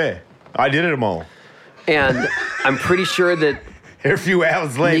 Yeah, I did it all. And I'm pretty sure that... You're a few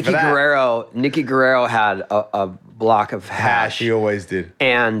hours late for that. Nicky Guerrero had a block of hash. He always did.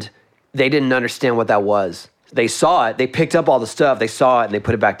 And they didn't understand what that was. They saw it, they picked up all the stuff, they saw it, and they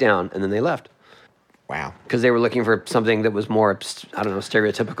put it back down, and then they left. Wow. Because they were looking for something that was more, I don't know,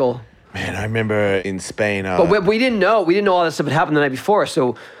 stereotypical. Man, I remember in Spain... But we didn't know all that stuff had happened the night before,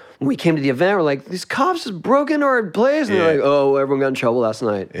 so when we came to the event, we're like, these cops just broke into our place, and they're like, oh, everyone got in trouble last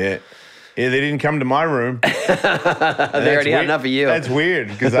night. Yeah. Yeah, they didn't come to my room. They already had enough of you. That's weird,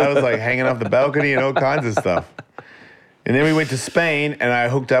 because I was like hanging off the balcony and all kinds of stuff. And then we went to Spain, and I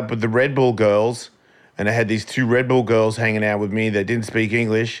hooked up with the Red Bull girls. And I had these 2 Red Bull girls hanging out with me that didn't speak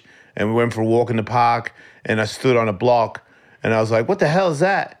English. And we went for a walk in the park. And I stood on a block. And I was like, what the hell is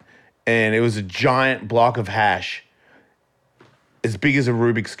that? And it was a giant block of hash. As big as a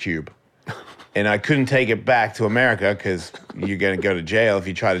Rubik's Cube. And I couldn't take it back to America because you're going to go to jail if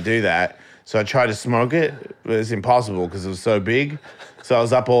you try to do that. So I tried to smoke it. But it's impossible because it was so big. So I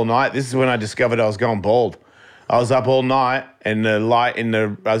was up all night. This is when I discovered I was going bald. I was up all night, and I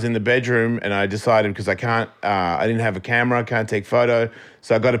was in the bedroom, and I decided, because I didn't have a camera, can't take photo,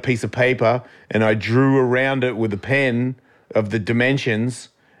 so I got a piece of paper, and I drew around it with a pen of the dimensions,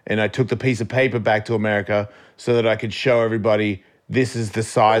 and I took the piece of paper back to America so that I could show everybody, this is the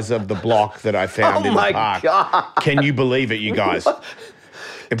size of the block that I found in the park. Oh, my God. Can you believe it, you guys?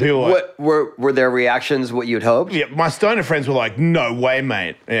 And people were like, Were their reactions what you'd hoped? yeah, my stoner friends were like, no way,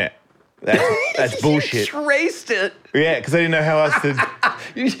 mate. Yeah. That's bullshit. You traced it. Yeah, because I didn't know how else to.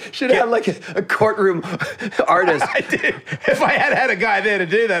 You should have like a courtroom artist. I did. If I had a guy there to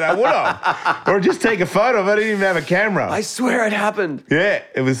do that, I would have. Or just take a photo of it. I didn't even have a camera. I swear it happened. Yeah,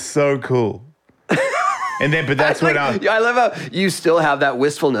 it was so cool. And then, but that's when I love how you still have that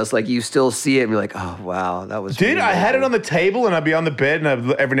wistfulness. Like you still see it and you're like, oh, wow, that was Dude, really I had it cool. on the table and I'd be on the bed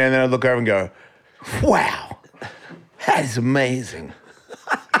and every now and then I'd look over and go, wow, that is amazing.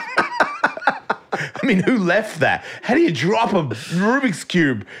 I mean, who left that? How do you drop a Rubik's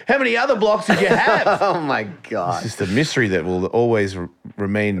Cube? How many other blocks did you have? Oh, my God. It's just a mystery that will always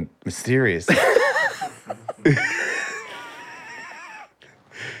remain mysterious.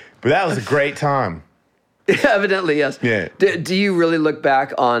 But that was a great time. Evidently, yes. Yeah. Do you really look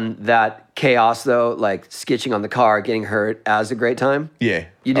back on that chaos, though, like skitching on the car, getting hurt, as a great time? Yeah.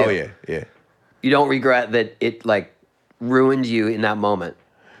 You do? Oh, yeah, yeah. You don't regret that it, like, ruined you in that moment?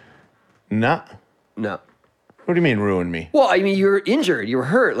 Nah. No. What do you mean ruined me? Well, I mean, you were injured. You were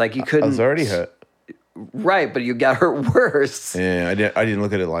hurt. Like, you couldn't... I was already hurt. Right, but you got hurt worse. Yeah, I didn't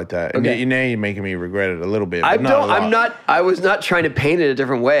look at it like that. And Okay. now you're making me regret it a little bit. But I was not trying to paint it a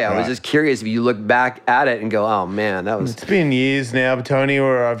different way. I was Right. just curious if you look back at it and go, oh man, that was... It's been years now, Tony,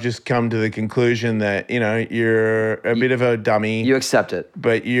 where I've just come to the conclusion that, you're a bit of a dummy. You accept it.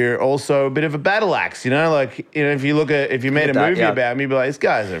 But you're also a bit of a battle axe, like, if you made a that, movie yeah. about me, you'd be like, this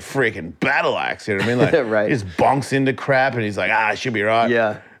guy's a freaking battle axe, you know what I mean? Like, Right. he just bonks into crap and he's like, it should be right.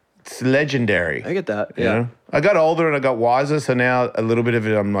 Yeah, It's legendary. I get that. You Yeah. know? I got older and I got wiser, so now a little bit of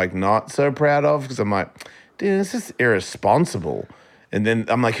it I'm like not so proud of because I'm like, dude, this is irresponsible. And then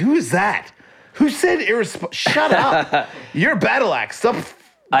I'm like, who is that? Who said irresponsible? Shut up. You're a battle axe. Stop.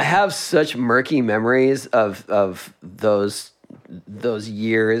 I have such murky memories of those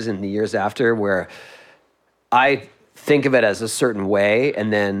years and the years after where I think of it as a certain way,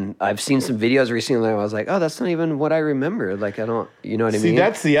 and then I've seen some videos recently where I was like, oh, that's not even what I remember. Like, I don't, you know what I mean? See,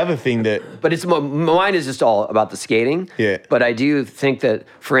 that's the other thing that... But mine is just all about the skating. Yeah. But I do think that,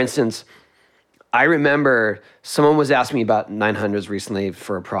 for instance, I remember someone was asking me about 900s recently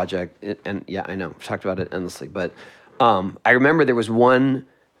for a project, and yeah, I know, I've talked about it endlessly, but I remember there was one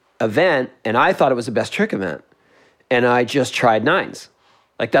event, and I thought it was the best trick event, and I just tried nines.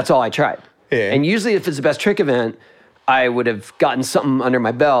 Like, that's all I tried. Yeah. And usually if it's the best trick event, I would have gotten something under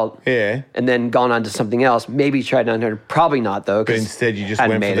my belt, Yeah. and then gone on to something else. Maybe tried 900. Probably not, though. But instead you just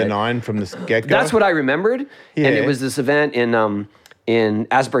went for the 9 from the get-go? That's what I remembered. Yeah. And it was this event in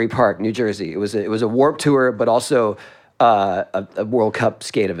Asbury Park, New Jersey. It was a Warped Tour, but also a World Cup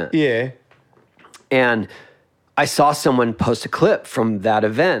skate event. Yeah. And I saw someone post a clip from that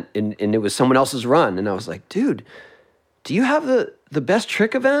event, and it was someone else's run. And I was like, dude, do you have the best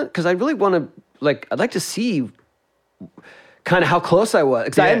trick event? Because I really want to, I'd like to see kind of how close I was,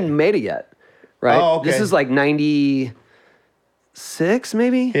 because I hadn't made it yet, right? Oh, okay. This is like 96,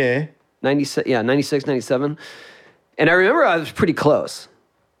 maybe? Yeah. 96, 97. And I remember I was pretty close.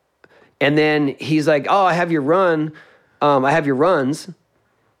 And then he's like, oh, I have your run. I have your runs.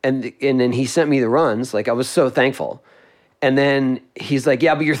 And then he sent me the runs. Like, I was so thankful. And then he's like,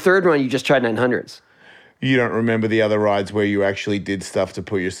 yeah, but your third run, you just tried 900s. You don't remember the other rides where you actually did stuff to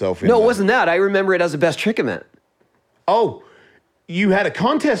put yourself in? No, it wasn't that. I remember it as a best trick event. Oh, you had a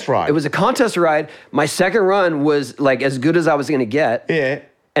contest ride. It was a contest ride. My second run was like as good as I was going to get. Yeah.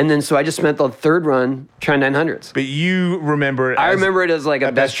 And then so I just spent the third run trying 900s. But you remember it I remember it as like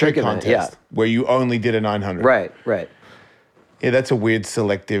a best trick event. Yeah. Where you only did a 900. Right. Yeah, that's a weird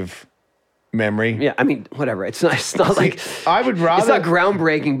selective memory. Yeah, I mean, whatever. It's not like I would rather... It's not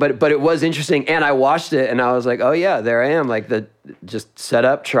groundbreaking, but it was interesting. And I watched it and I was like, oh yeah, there I am. Like just set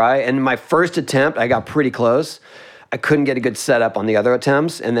up, try. And my first attempt, I got pretty close. I couldn't get a good setup on the other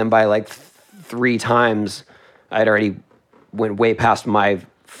attempts. And then by like 3 times, I'd already went way past my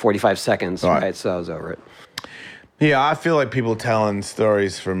 45 seconds, right? So I was over it. Yeah, I feel like people telling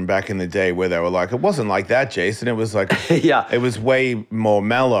stories from back in the day where they were like, it wasn't like that, Jason. It was like, yeah, it was way more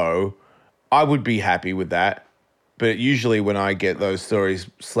mellow. I would be happy with that. But usually when I get those stories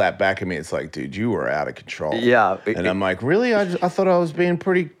slapped back at me, it's like, dude, you were out of control. Yeah. And I'm like, really? I thought I was being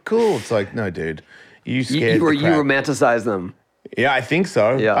pretty cool. It's like, no, dude. You scared you the crap. romanticize them. Yeah, I think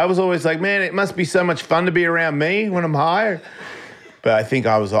so. Yeah. I was always like, man, it must be so much fun to be around me when I'm high. But I think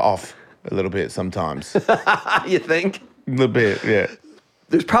I was off a little bit sometimes. You think? A little bit, yeah.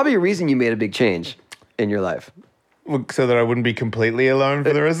 There's probably a reason you made a big change in your life. Well, so that I wouldn't be completely alone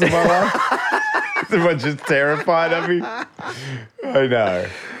for the rest of my life? Everyone's just terrified of me? I know.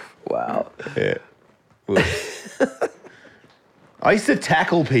 Wow. Yeah. I used to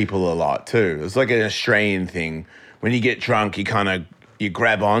tackle people a lot too. It's like an Australian thing. When you get drunk, you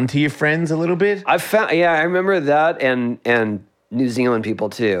grab on to your friends a little bit. I remember that, and New Zealand people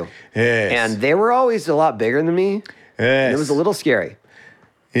too. Yes. And they were always a lot bigger than me. Yes. It was a little scary.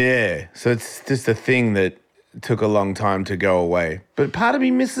 Yeah. So it's just a thing that took a long time to go away. But part of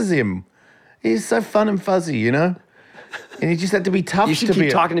me misses him. He's so fun and fuzzy, you know? And he just had to be tough. You should keep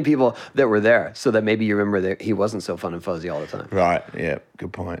talking to people that were there so that maybe you remember that he wasn't so fun and fuzzy all the time. Right. Yeah.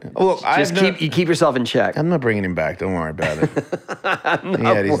 Good point. Oh, look, Just keep yourself in check. I'm not bringing him back. Don't worry about it. I'm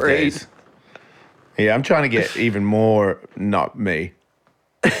not worried. Yeah, I'm trying to get even more not me.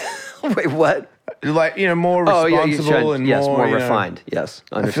 Wait, what? Like, more responsible and more refined. Yes,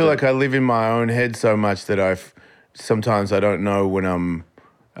 I feel like I live in my own head so much that sometimes I don't know when I'm.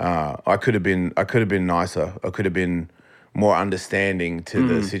 I could have been nicer. I could have been more understanding to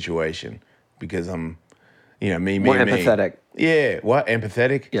the situation because I'm, me, more empathetic. Yeah. What?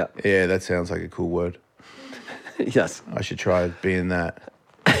 Empathetic? Yeah. Yeah, that sounds like a cool word. Yes. I should try being that.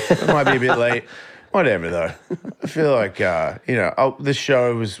 It might be a bit late. Whatever, though. I feel like, this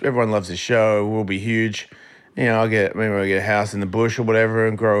show everyone loves the show. We'll be huge. Maybe I'll get a house in the bush or whatever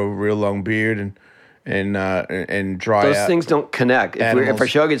and grow a real long beard and dry Those out. things don't connect. If our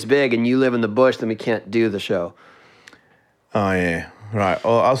show gets big and you live in the bush, then we can't do the show. Oh, yeah. Right.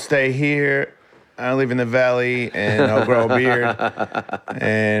 Well, I'll stay here. I live in the valley and I'll grow a beard.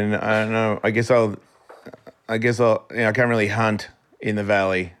 And I don't know. I can't really hunt in the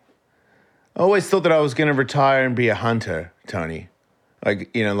valley. I always thought that I was going to retire and be a hunter, Tony.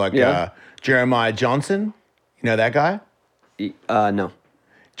 Jeremiah Johnson. You know that guy? No.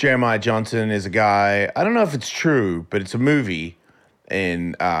 Jeremiah Johnson is a guy, I don't know if it's true, but it's a movie,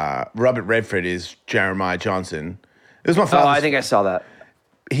 and Robert Redford is Jeremiah Johnson. It was my father's. Oh, I think I saw that.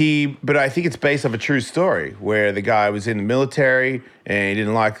 But I think it's based off a true story where the guy was in the military and he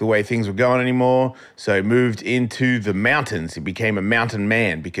didn't like the way things were going anymore, so he moved into the mountains. He became a mountain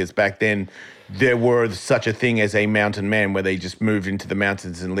man because back then there were such a thing as a mountain man where they just moved into the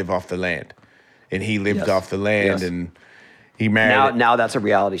mountains and live off the land. And he lived off the land and he married. Now that's a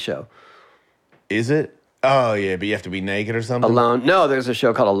reality show. Is it? Oh, yeah, but you have to be naked or something? Alone. No, there's a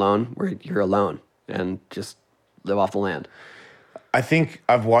show called Alone where you're alone and just live off the land. I think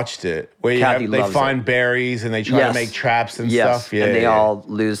I've watched it where they find berries and they try to make traps and stuff. Yeah, and they all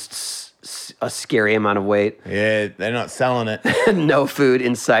lose a scary amount of weight. Yeah, they're not selling it. No food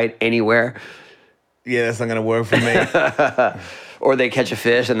in sight anywhere. Yeah, that's not going to work for me. Or they catch a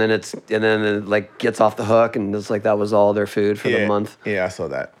fish and then it gets off the hook and it's like that was all their food for the month. Yeah, I saw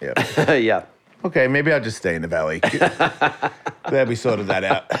that. Yeah. Yeah. Okay, maybe I'll just stay in the valley. Glad we sorted that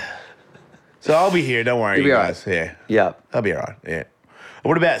out. So I'll be here. Don't worry, you guys. Right. Yeah. Yeah. I'll be all right. Yeah.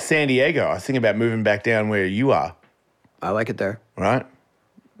 What about San Diego? I was thinking about moving back down where you are. I like it there. Right?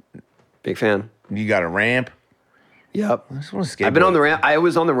 Big fan. You got a ramp? Yep. I just want to skateboard. I've been on the ramp. I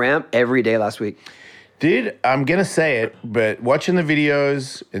was on the ramp every day last week. Dude, I'm going to say it, but watching the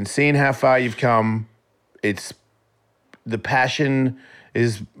videos and seeing how far you've come, the passion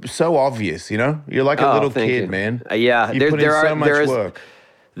is so obvious, you know? You're like a little kid, man. Yeah. You put in so much work.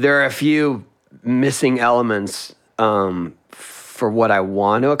 There are a few missing elements for what I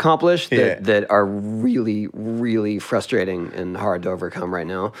want to accomplish that are really, really frustrating and hard to overcome right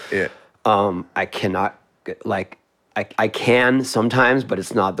now. Yeah. I cannot, I can sometimes, but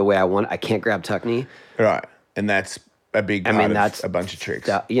it's not the way I want. I can't grab tuck knee. Right. And that's a big part of a bunch of tricks.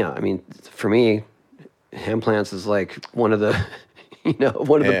 For me, hand plants is like one of the,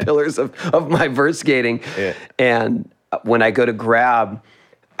 the pillars of my vert skating. Yeah. And when I go to grab,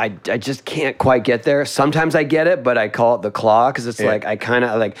 I just can't quite get there. Sometimes I get it, but I call it the claw because it's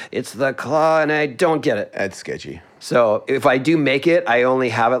it's the claw and I don't get it. That's sketchy. So if I do make it, I only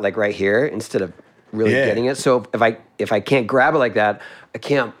have it like right here instead of really getting it. So if I can't grab it like that, I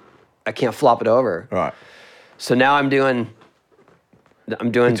can't flop it over. Right. So now I'm doing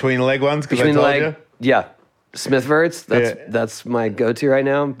between the leg ones because I told you. Yeah. Smith verts, that's my go-to right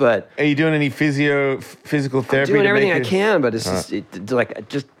now. But are you doing any physical therapy? I'm doing everything I can, but it's just I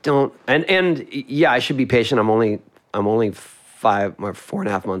just don't. And I should be patient. I'm only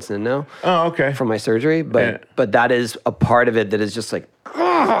 4.5 months in now. Oh, okay. From my surgery, but that is a part of it that is just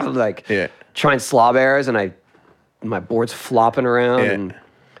trying slob airs and my board's flopping around and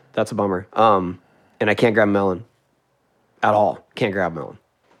that's a bummer. And I can't grab melon at all. Can't grab melon.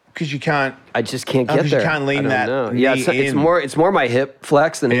 Because you can't. I just can't get there. Because you can't lean that. Yeah, it's more my hip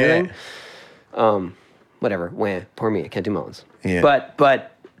flex than anything. Whatever. Wah, poor me. I can't do melons. Yeah.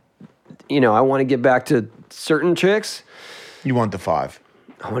 But I want to get back to certain tricks. You want the 5.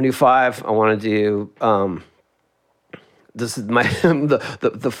 I want to do 5. I want to do This is my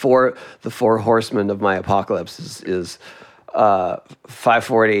the four horsemen of my apocalypse is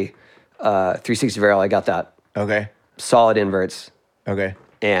 540, 360 varial. I got that. Okay. Solid inverts Okay.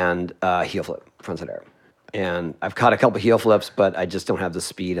 and heel flip frontside air. And I've caught a couple heel flips, but I just don't have the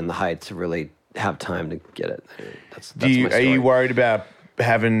speed and the height to really have time to get it. That's my story. Are you worried about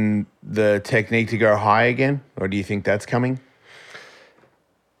having the technique to go high again, or do you think that's coming?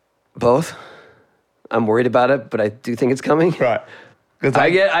 Both. I'm worried about it, but I do think it's coming. Right. I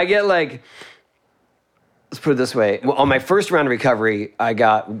get like, let's put it this way. Well, on my first round of recovery, I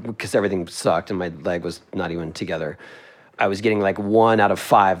got, because everything sucked and my leg was not even together, I was getting like 1 out of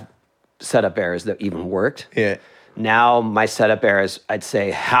 5 setup errors that even worked. Yeah. Now my setup errors, I'd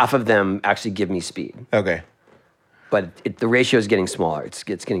say half of them actually give me speed. Okay. But the ratio is getting smaller. It's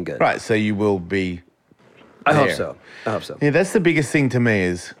getting good. Right. So you will be. I hope there. so. I hope so. Yeah, that's the biggest thing to me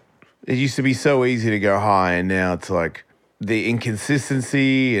is it used to be so easy to go high, and now it's like the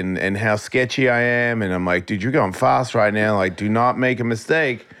inconsistency and how sketchy I am. And I'm like, dude, you're going fast right now. Like, do not make a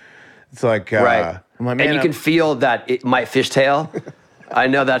mistake. It's like, right. I'm like, man, and you can feel that it might fishtail. I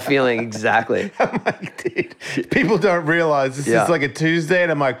know that feeling exactly. I'm like, dude, people don't realize this is like a Tuesday,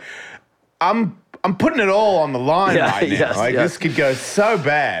 and I'm like, I'm putting it all on the line right now. This could go so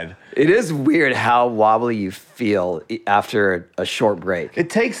bad. It is weird how wobbly you feel after a short break. It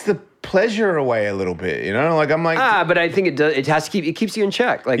takes the pleasure away a little bit, you know? Like I'm like, but I think it does. It has to keep. It keeps you in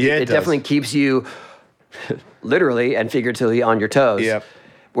check. Like it definitely keeps you, literally and figuratively, on your toes. Yep.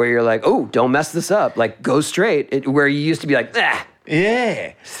 Where you're like, oh, don't mess this up. Like go straight. Where you used to be like, ah.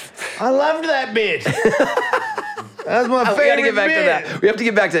 Yeah, I loved that bit. That was my favorite. We got to get back bit. to that. We have to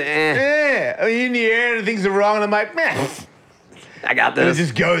get back to. Yeah, I mean, in the air and things are wrong, and I'm like, man. I got this. And it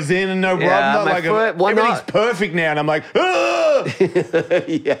just goes in and no problem. Not my like foot, why everything's not? perfect now, and I'm like,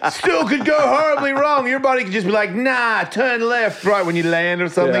 yeah. Still could go horribly wrong. Your body could just be like, nah, turn left right when you land or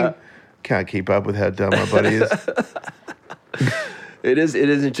something. Yeah. Can't keep up with how dumb my body is. It is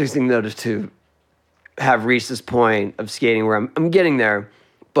interesting though to have reached this point of skating where I'm getting there,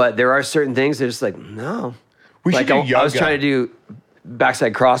 but there are certain things that are just like, no. We should do yoga. I was trying to do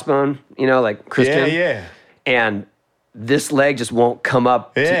backside crossbone, like Christian. Yeah. And this leg just won't come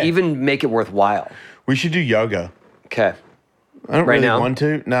up to even make it worthwhile. We should do yoga. Okay. I don't right really now? want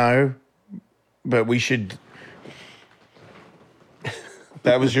to, no. But we should.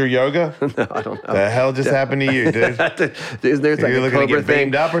 That was your yoga? No, I don't know. The hell just happened to you, dude? There's like you a looking to Cobra get thing.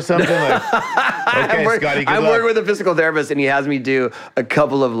 beamed up or something? Like, okay, Scotty, good I'm luck. working with a physical therapist, and he has me do a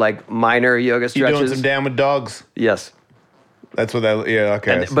couple of like minor yoga You stretches. doing some downward dogs? Yes. That's what that. Yeah,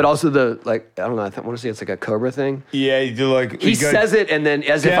 okay. But also the like, I don't know. I want to say it's like a Cobra thing. Yeah, you do like. He says it, and then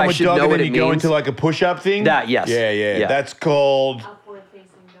as if I should know what it means. You go into like a push-up thing. That yes. Yeah. That's called Upward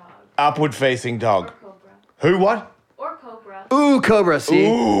facing dog. upward facing dog. Or cobra. Who? What? Or cobra. Ooh, Cobra. See,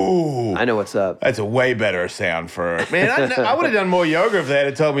 Ooh. I know what's up. That's a way better sound for man. I would have done more yoga if they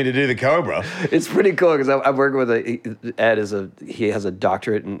had told me to do the Cobra. It's pretty cool because I'm working with Ed. He has a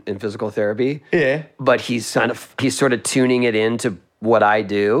doctorate in physical therapy. Yeah. But he's sort of tuning it into what I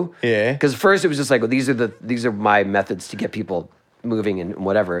do. Yeah. Because first it was just like, well, these are my methods to get people moving and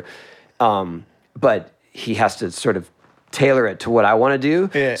whatever. But he has to sort of tailor it to what I want to do.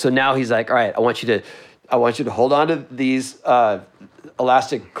 Yeah. So now he's like, all right, I want you to hold on to these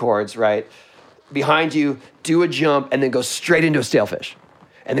elastic cords, right? Behind you, do a jump, and then go straight into a stalefish.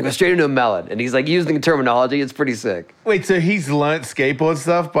 And then go straight into a melon. And he's like using the terminology. It's pretty sick. Wait, so he's learnt skateboard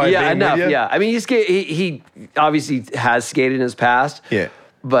stuff by being enough. with you? Yeah, I mean, he obviously has skated in his past. Yeah.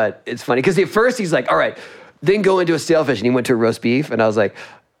 But it's funny because at first he's like, all right, then go into a stalefish, and he went to a roast beef, and I was like,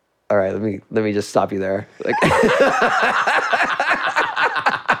 all right, let me just stop you there. Like,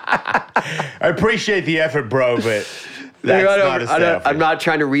 I appreciate the effort, bro, but that's not a stalefish. I'm not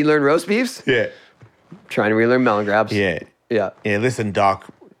trying to relearn roast beefs. Yeah. I'm trying to relearn melon grabs. Yeah. Yeah. Yeah, listen,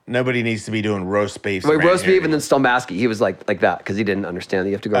 Doc, nobody needs to be doing roast beef. Wait, roast beef and then Stelmasky. He was like that because he didn't understand that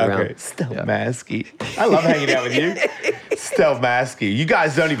you have to go around. Stelmasky. I love hanging out with you. Stelmasky. You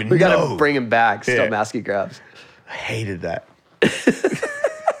guys don't even know. We got to bring him back. Yeah. Stelmasky grabs. I hated that.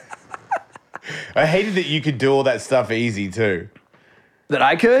 I hated that you could do all that stuff easy, too. That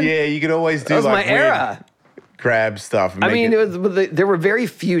I could? Yeah, you could always do That was like my era. Crab stuff. And I mean, there were very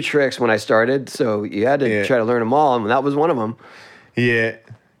few tricks when I started, so you had to try to learn them all, and that was one of them. Yeah.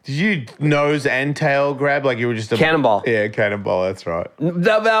 Did you nose and tail grab like you were just a... Cannonball. Yeah, cannonball, that's right.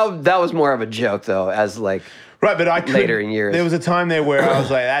 That was more of a joke, though, as like... Right, but I could... Later in years. There was a time there where I was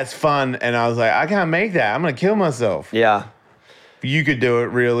like, that's fun, and I was like, I can't make that. I'm going to kill myself. Yeah. You could do it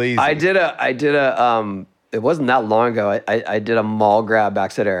real easy. I did a, it wasn't that long ago, I did a mall grab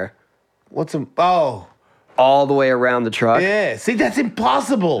backside air. What's a... Oh, all the way around the truck. Yeah. See, that's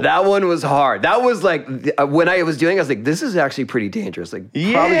impossible. That one was hard. That was like, when I was doing it, I was like, this is actually pretty dangerous. Like,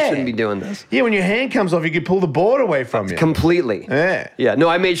 probably Yeah. shouldn't be doing this. Yeah, when your hand comes off, you could pull the board away from you. Completely. Yeah. Yeah. No,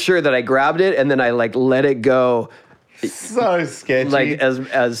 I made sure that I grabbed it and then I like let it go So sketchy. like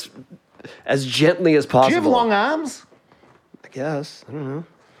as gently as possible. Do you have long arms? I guess. I don't know.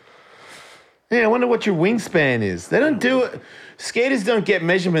 Yeah, I wonder what your wingspan is. They don't do it. Skaters don't get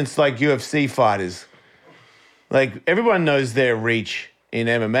measurements like UFC fighters. Like, everyone knows their reach in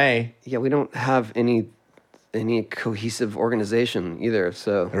MMA. Yeah, we don't have any cohesive organization either,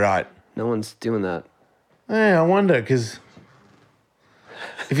 so Right. no one's doing that. Yeah, I wonder, because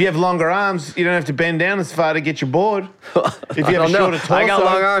if you have longer arms, you don't have to bend down as far to get your board. If you have a shorter torso. I got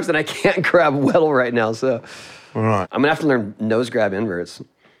long arms and I can't grab well right now, so Right. I'm gonna have to learn nose grab inverts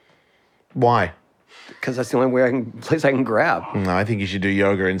Why? because that's the only place I can grab. No, I think you should do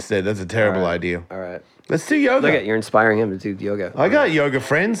yoga instead. That's a terrible idea. All right, Let's do yoga. look at you're inspiring him to do yoga. I got yoga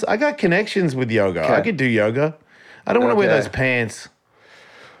friends. I got connections with yoga. Okay. I could do yoga. I don't want to wear Okay. those pants.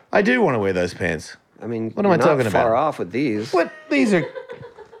 I do want to wear those pants. I mean, What am I you're not talking about? Far off with these. What? These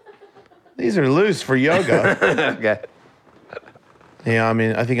are loose for yoga. Okay. Yeah, I'm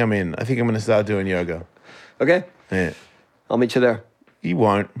in. I think I'm in. I think I'm going to start doing yoga. Okay. Yeah. I'll meet you there. You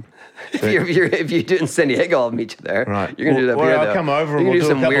won't. If you do it in San Diego, I'll meet you there. Right. You're gonna do that Well, here, I'll though. come over and You can we'll do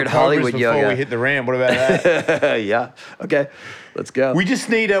some a couple weird of cobras Hollywood before yoga. we hit the ramp. What about that? Yeah. Okay. Let's go. We just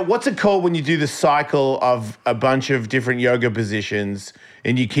need a, what's it called when you do the cycle of a bunch of different yoga positions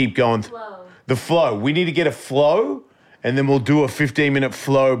and you keep going? Flow. The flow. We need to get a flow and then we'll do a 15-minute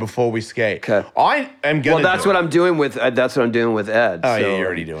flow before we skate. Okay. I am going to Well, that's what I'm doing with Ed. Oh, so. yeah, you're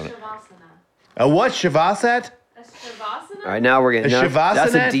already doing it. Shavasana. A what? Shavasat? A Shavasana? All right, now we're getting. A no,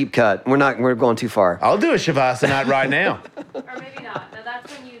 that's a Shavasana? deep cut. We're going too far. I'll do a Shavasana right now. Or maybe not. No,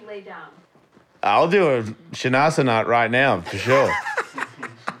 that's when you lay down. I'll do a Shanasana right now, for sure.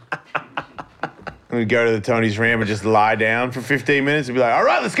 We go to the Tony's Ram and just lie down for 15 minutes and be like, all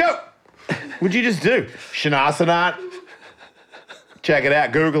right, let's go. What'd you just do? Shanasana? Check it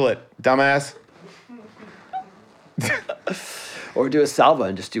out. Google it, dumbass. Or do a salva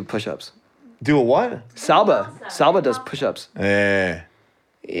and just do push-ups. Do a what? Salva does push-ups. Yeah.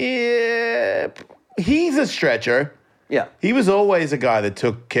 He's a stretcher. Yeah. He was always a guy that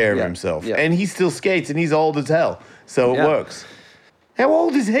took care of Yeah, himself. yeah. And he still skates and he's old as hell. So it Yeah. works. How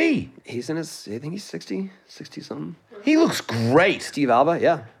old is he? He's in his. I think he's 60 something. He looks great. Steve Alba.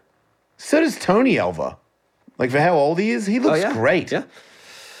 Yeah. So does Tony Alva. Like, for how old he is, he looks yeah. great. Yeah.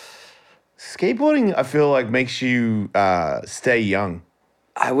 Skateboarding, I feel like, makes you stay young.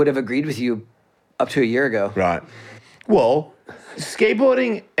 I would have agreed with you up to a year ago. Right. Well,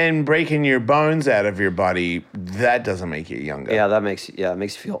 skateboarding and breaking your bones out of your body, that doesn't make you younger. Yeah, it makes you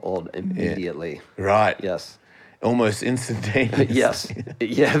feel old immediately. Right. Yes. Almost instantaneous. Yes.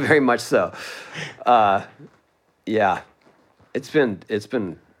 Yeah, very much so. Yeah. It's been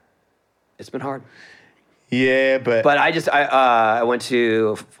hard. Yeah, but I went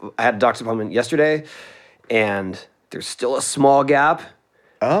to, I had a doctor's appointment yesterday, and there's still a small gap,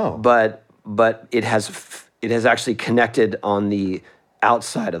 oh, but it has actually connected on the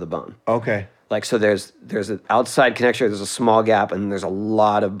outside of the bone. okay. Like, so there's an outside connector, there's a small gap, and there's a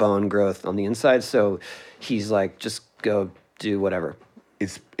lot of bone growth on the inside. So he's like, just go do whatever.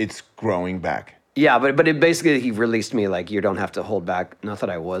 It's growing back. Yeah, but it basically, he released me, like, you don't have to hold back. Not that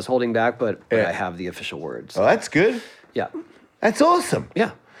I was holding back, but Yeah. I have the official words. Oh, that's good. Yeah. That's awesome.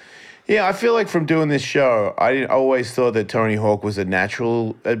 Yeah. Yeah, I feel like from doing this show, I always thought that Tony Hawk was a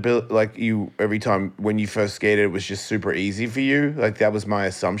natural ability. Like, you, every time when you first skated, it was just super easy for you. Like, that was my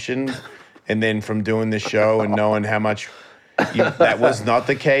assumption. And then from doing this show and knowing how much that was not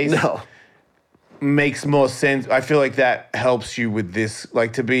the case, No. makes more sense. I feel like that helps you with this,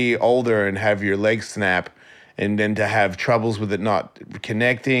 like, to be older and have your legs snap and then to have troubles with it not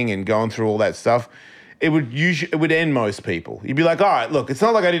connecting and going through all that stuff. It would end most people. You'd be like, all right, look, it's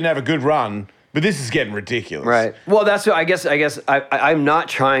not like I didn't have a good run, but this is getting ridiculous. Right. Well, that's what I guess I'm not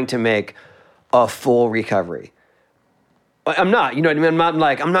trying to make a full recovery. I'm not, you know what I mean?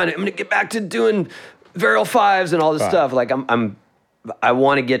 I'm going to get back to doing varial fives and all this Right. stuff. Like, I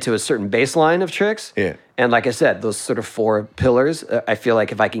want to get to a certain baseline of tricks. Yeah. And like I said, those sort of 4 pillars, I feel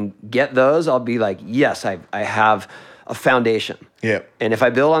like if I can get those, I'll be like, yes, I have a foundation. Yeah. And if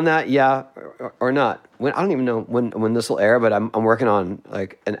I build on that, yeah, or not. I don't even know when this will air, but I'm working on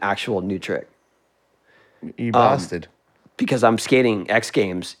like an actual new trick You bastard. because I'm skating X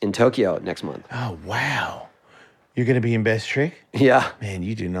Games in Tokyo next month. Oh, wow. You're going to be in best trick? Yeah. Man,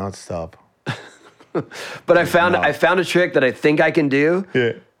 you do not stop. But I found a trick that I think I can do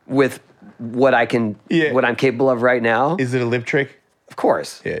Yeah. with what I can, Yeah. what I'm capable of right now. Is it a lip trick? Of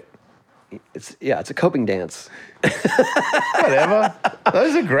course. Yeah. It's a coping dance. Whatever.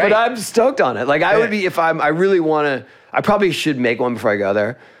 Those are great. But I'm stoked on it. Like I would be if I really want to. I probably should make one before I go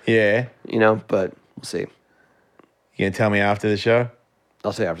there. Yeah. You know, but we'll see. You gonna tell me after the show?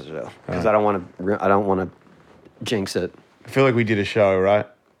 I'll say after the show because I don't want to jinx it. I feel like we did a show, right?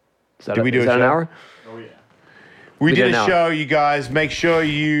 Did we do is a that an show? hour? Oh yeah. We did did a an hour. show, you guys. Make sure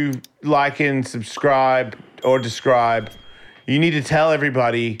you like and subscribe or describe. You need to tell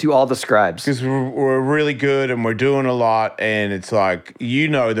everybody To all the scribes. because we're really good and we're doing a lot. And it's like, you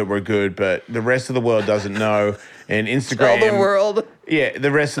know that we're good, but the rest of the world doesn't know. And Instagram. Tell the world. Yeah,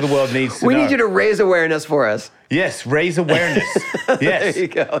 the rest of the world needs to We know. need you to raise awareness for us. Yes, raise awareness. Yes. There you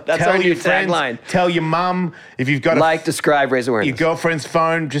go. That's Tell our new your friends, tagline. Tell your mum. If you've got Like, describe, raise your awareness. girlfriend's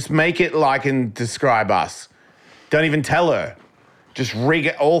phone, just make it like and describe us. Don't even tell her. Just rig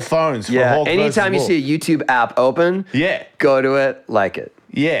it all phones. For Yeah. Hulk Anytime you versus see a YouTube app open, Yeah. go to it, like it.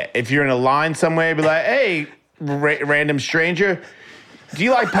 Yeah, if you're in a line somewhere, be like, hey, random stranger, do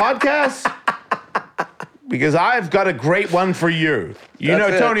you like podcasts? Because I've got a great one for you. You That's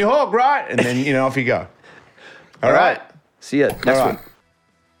know it. Tony Hawk, right? And then, off you go. All right. See you next All right. week.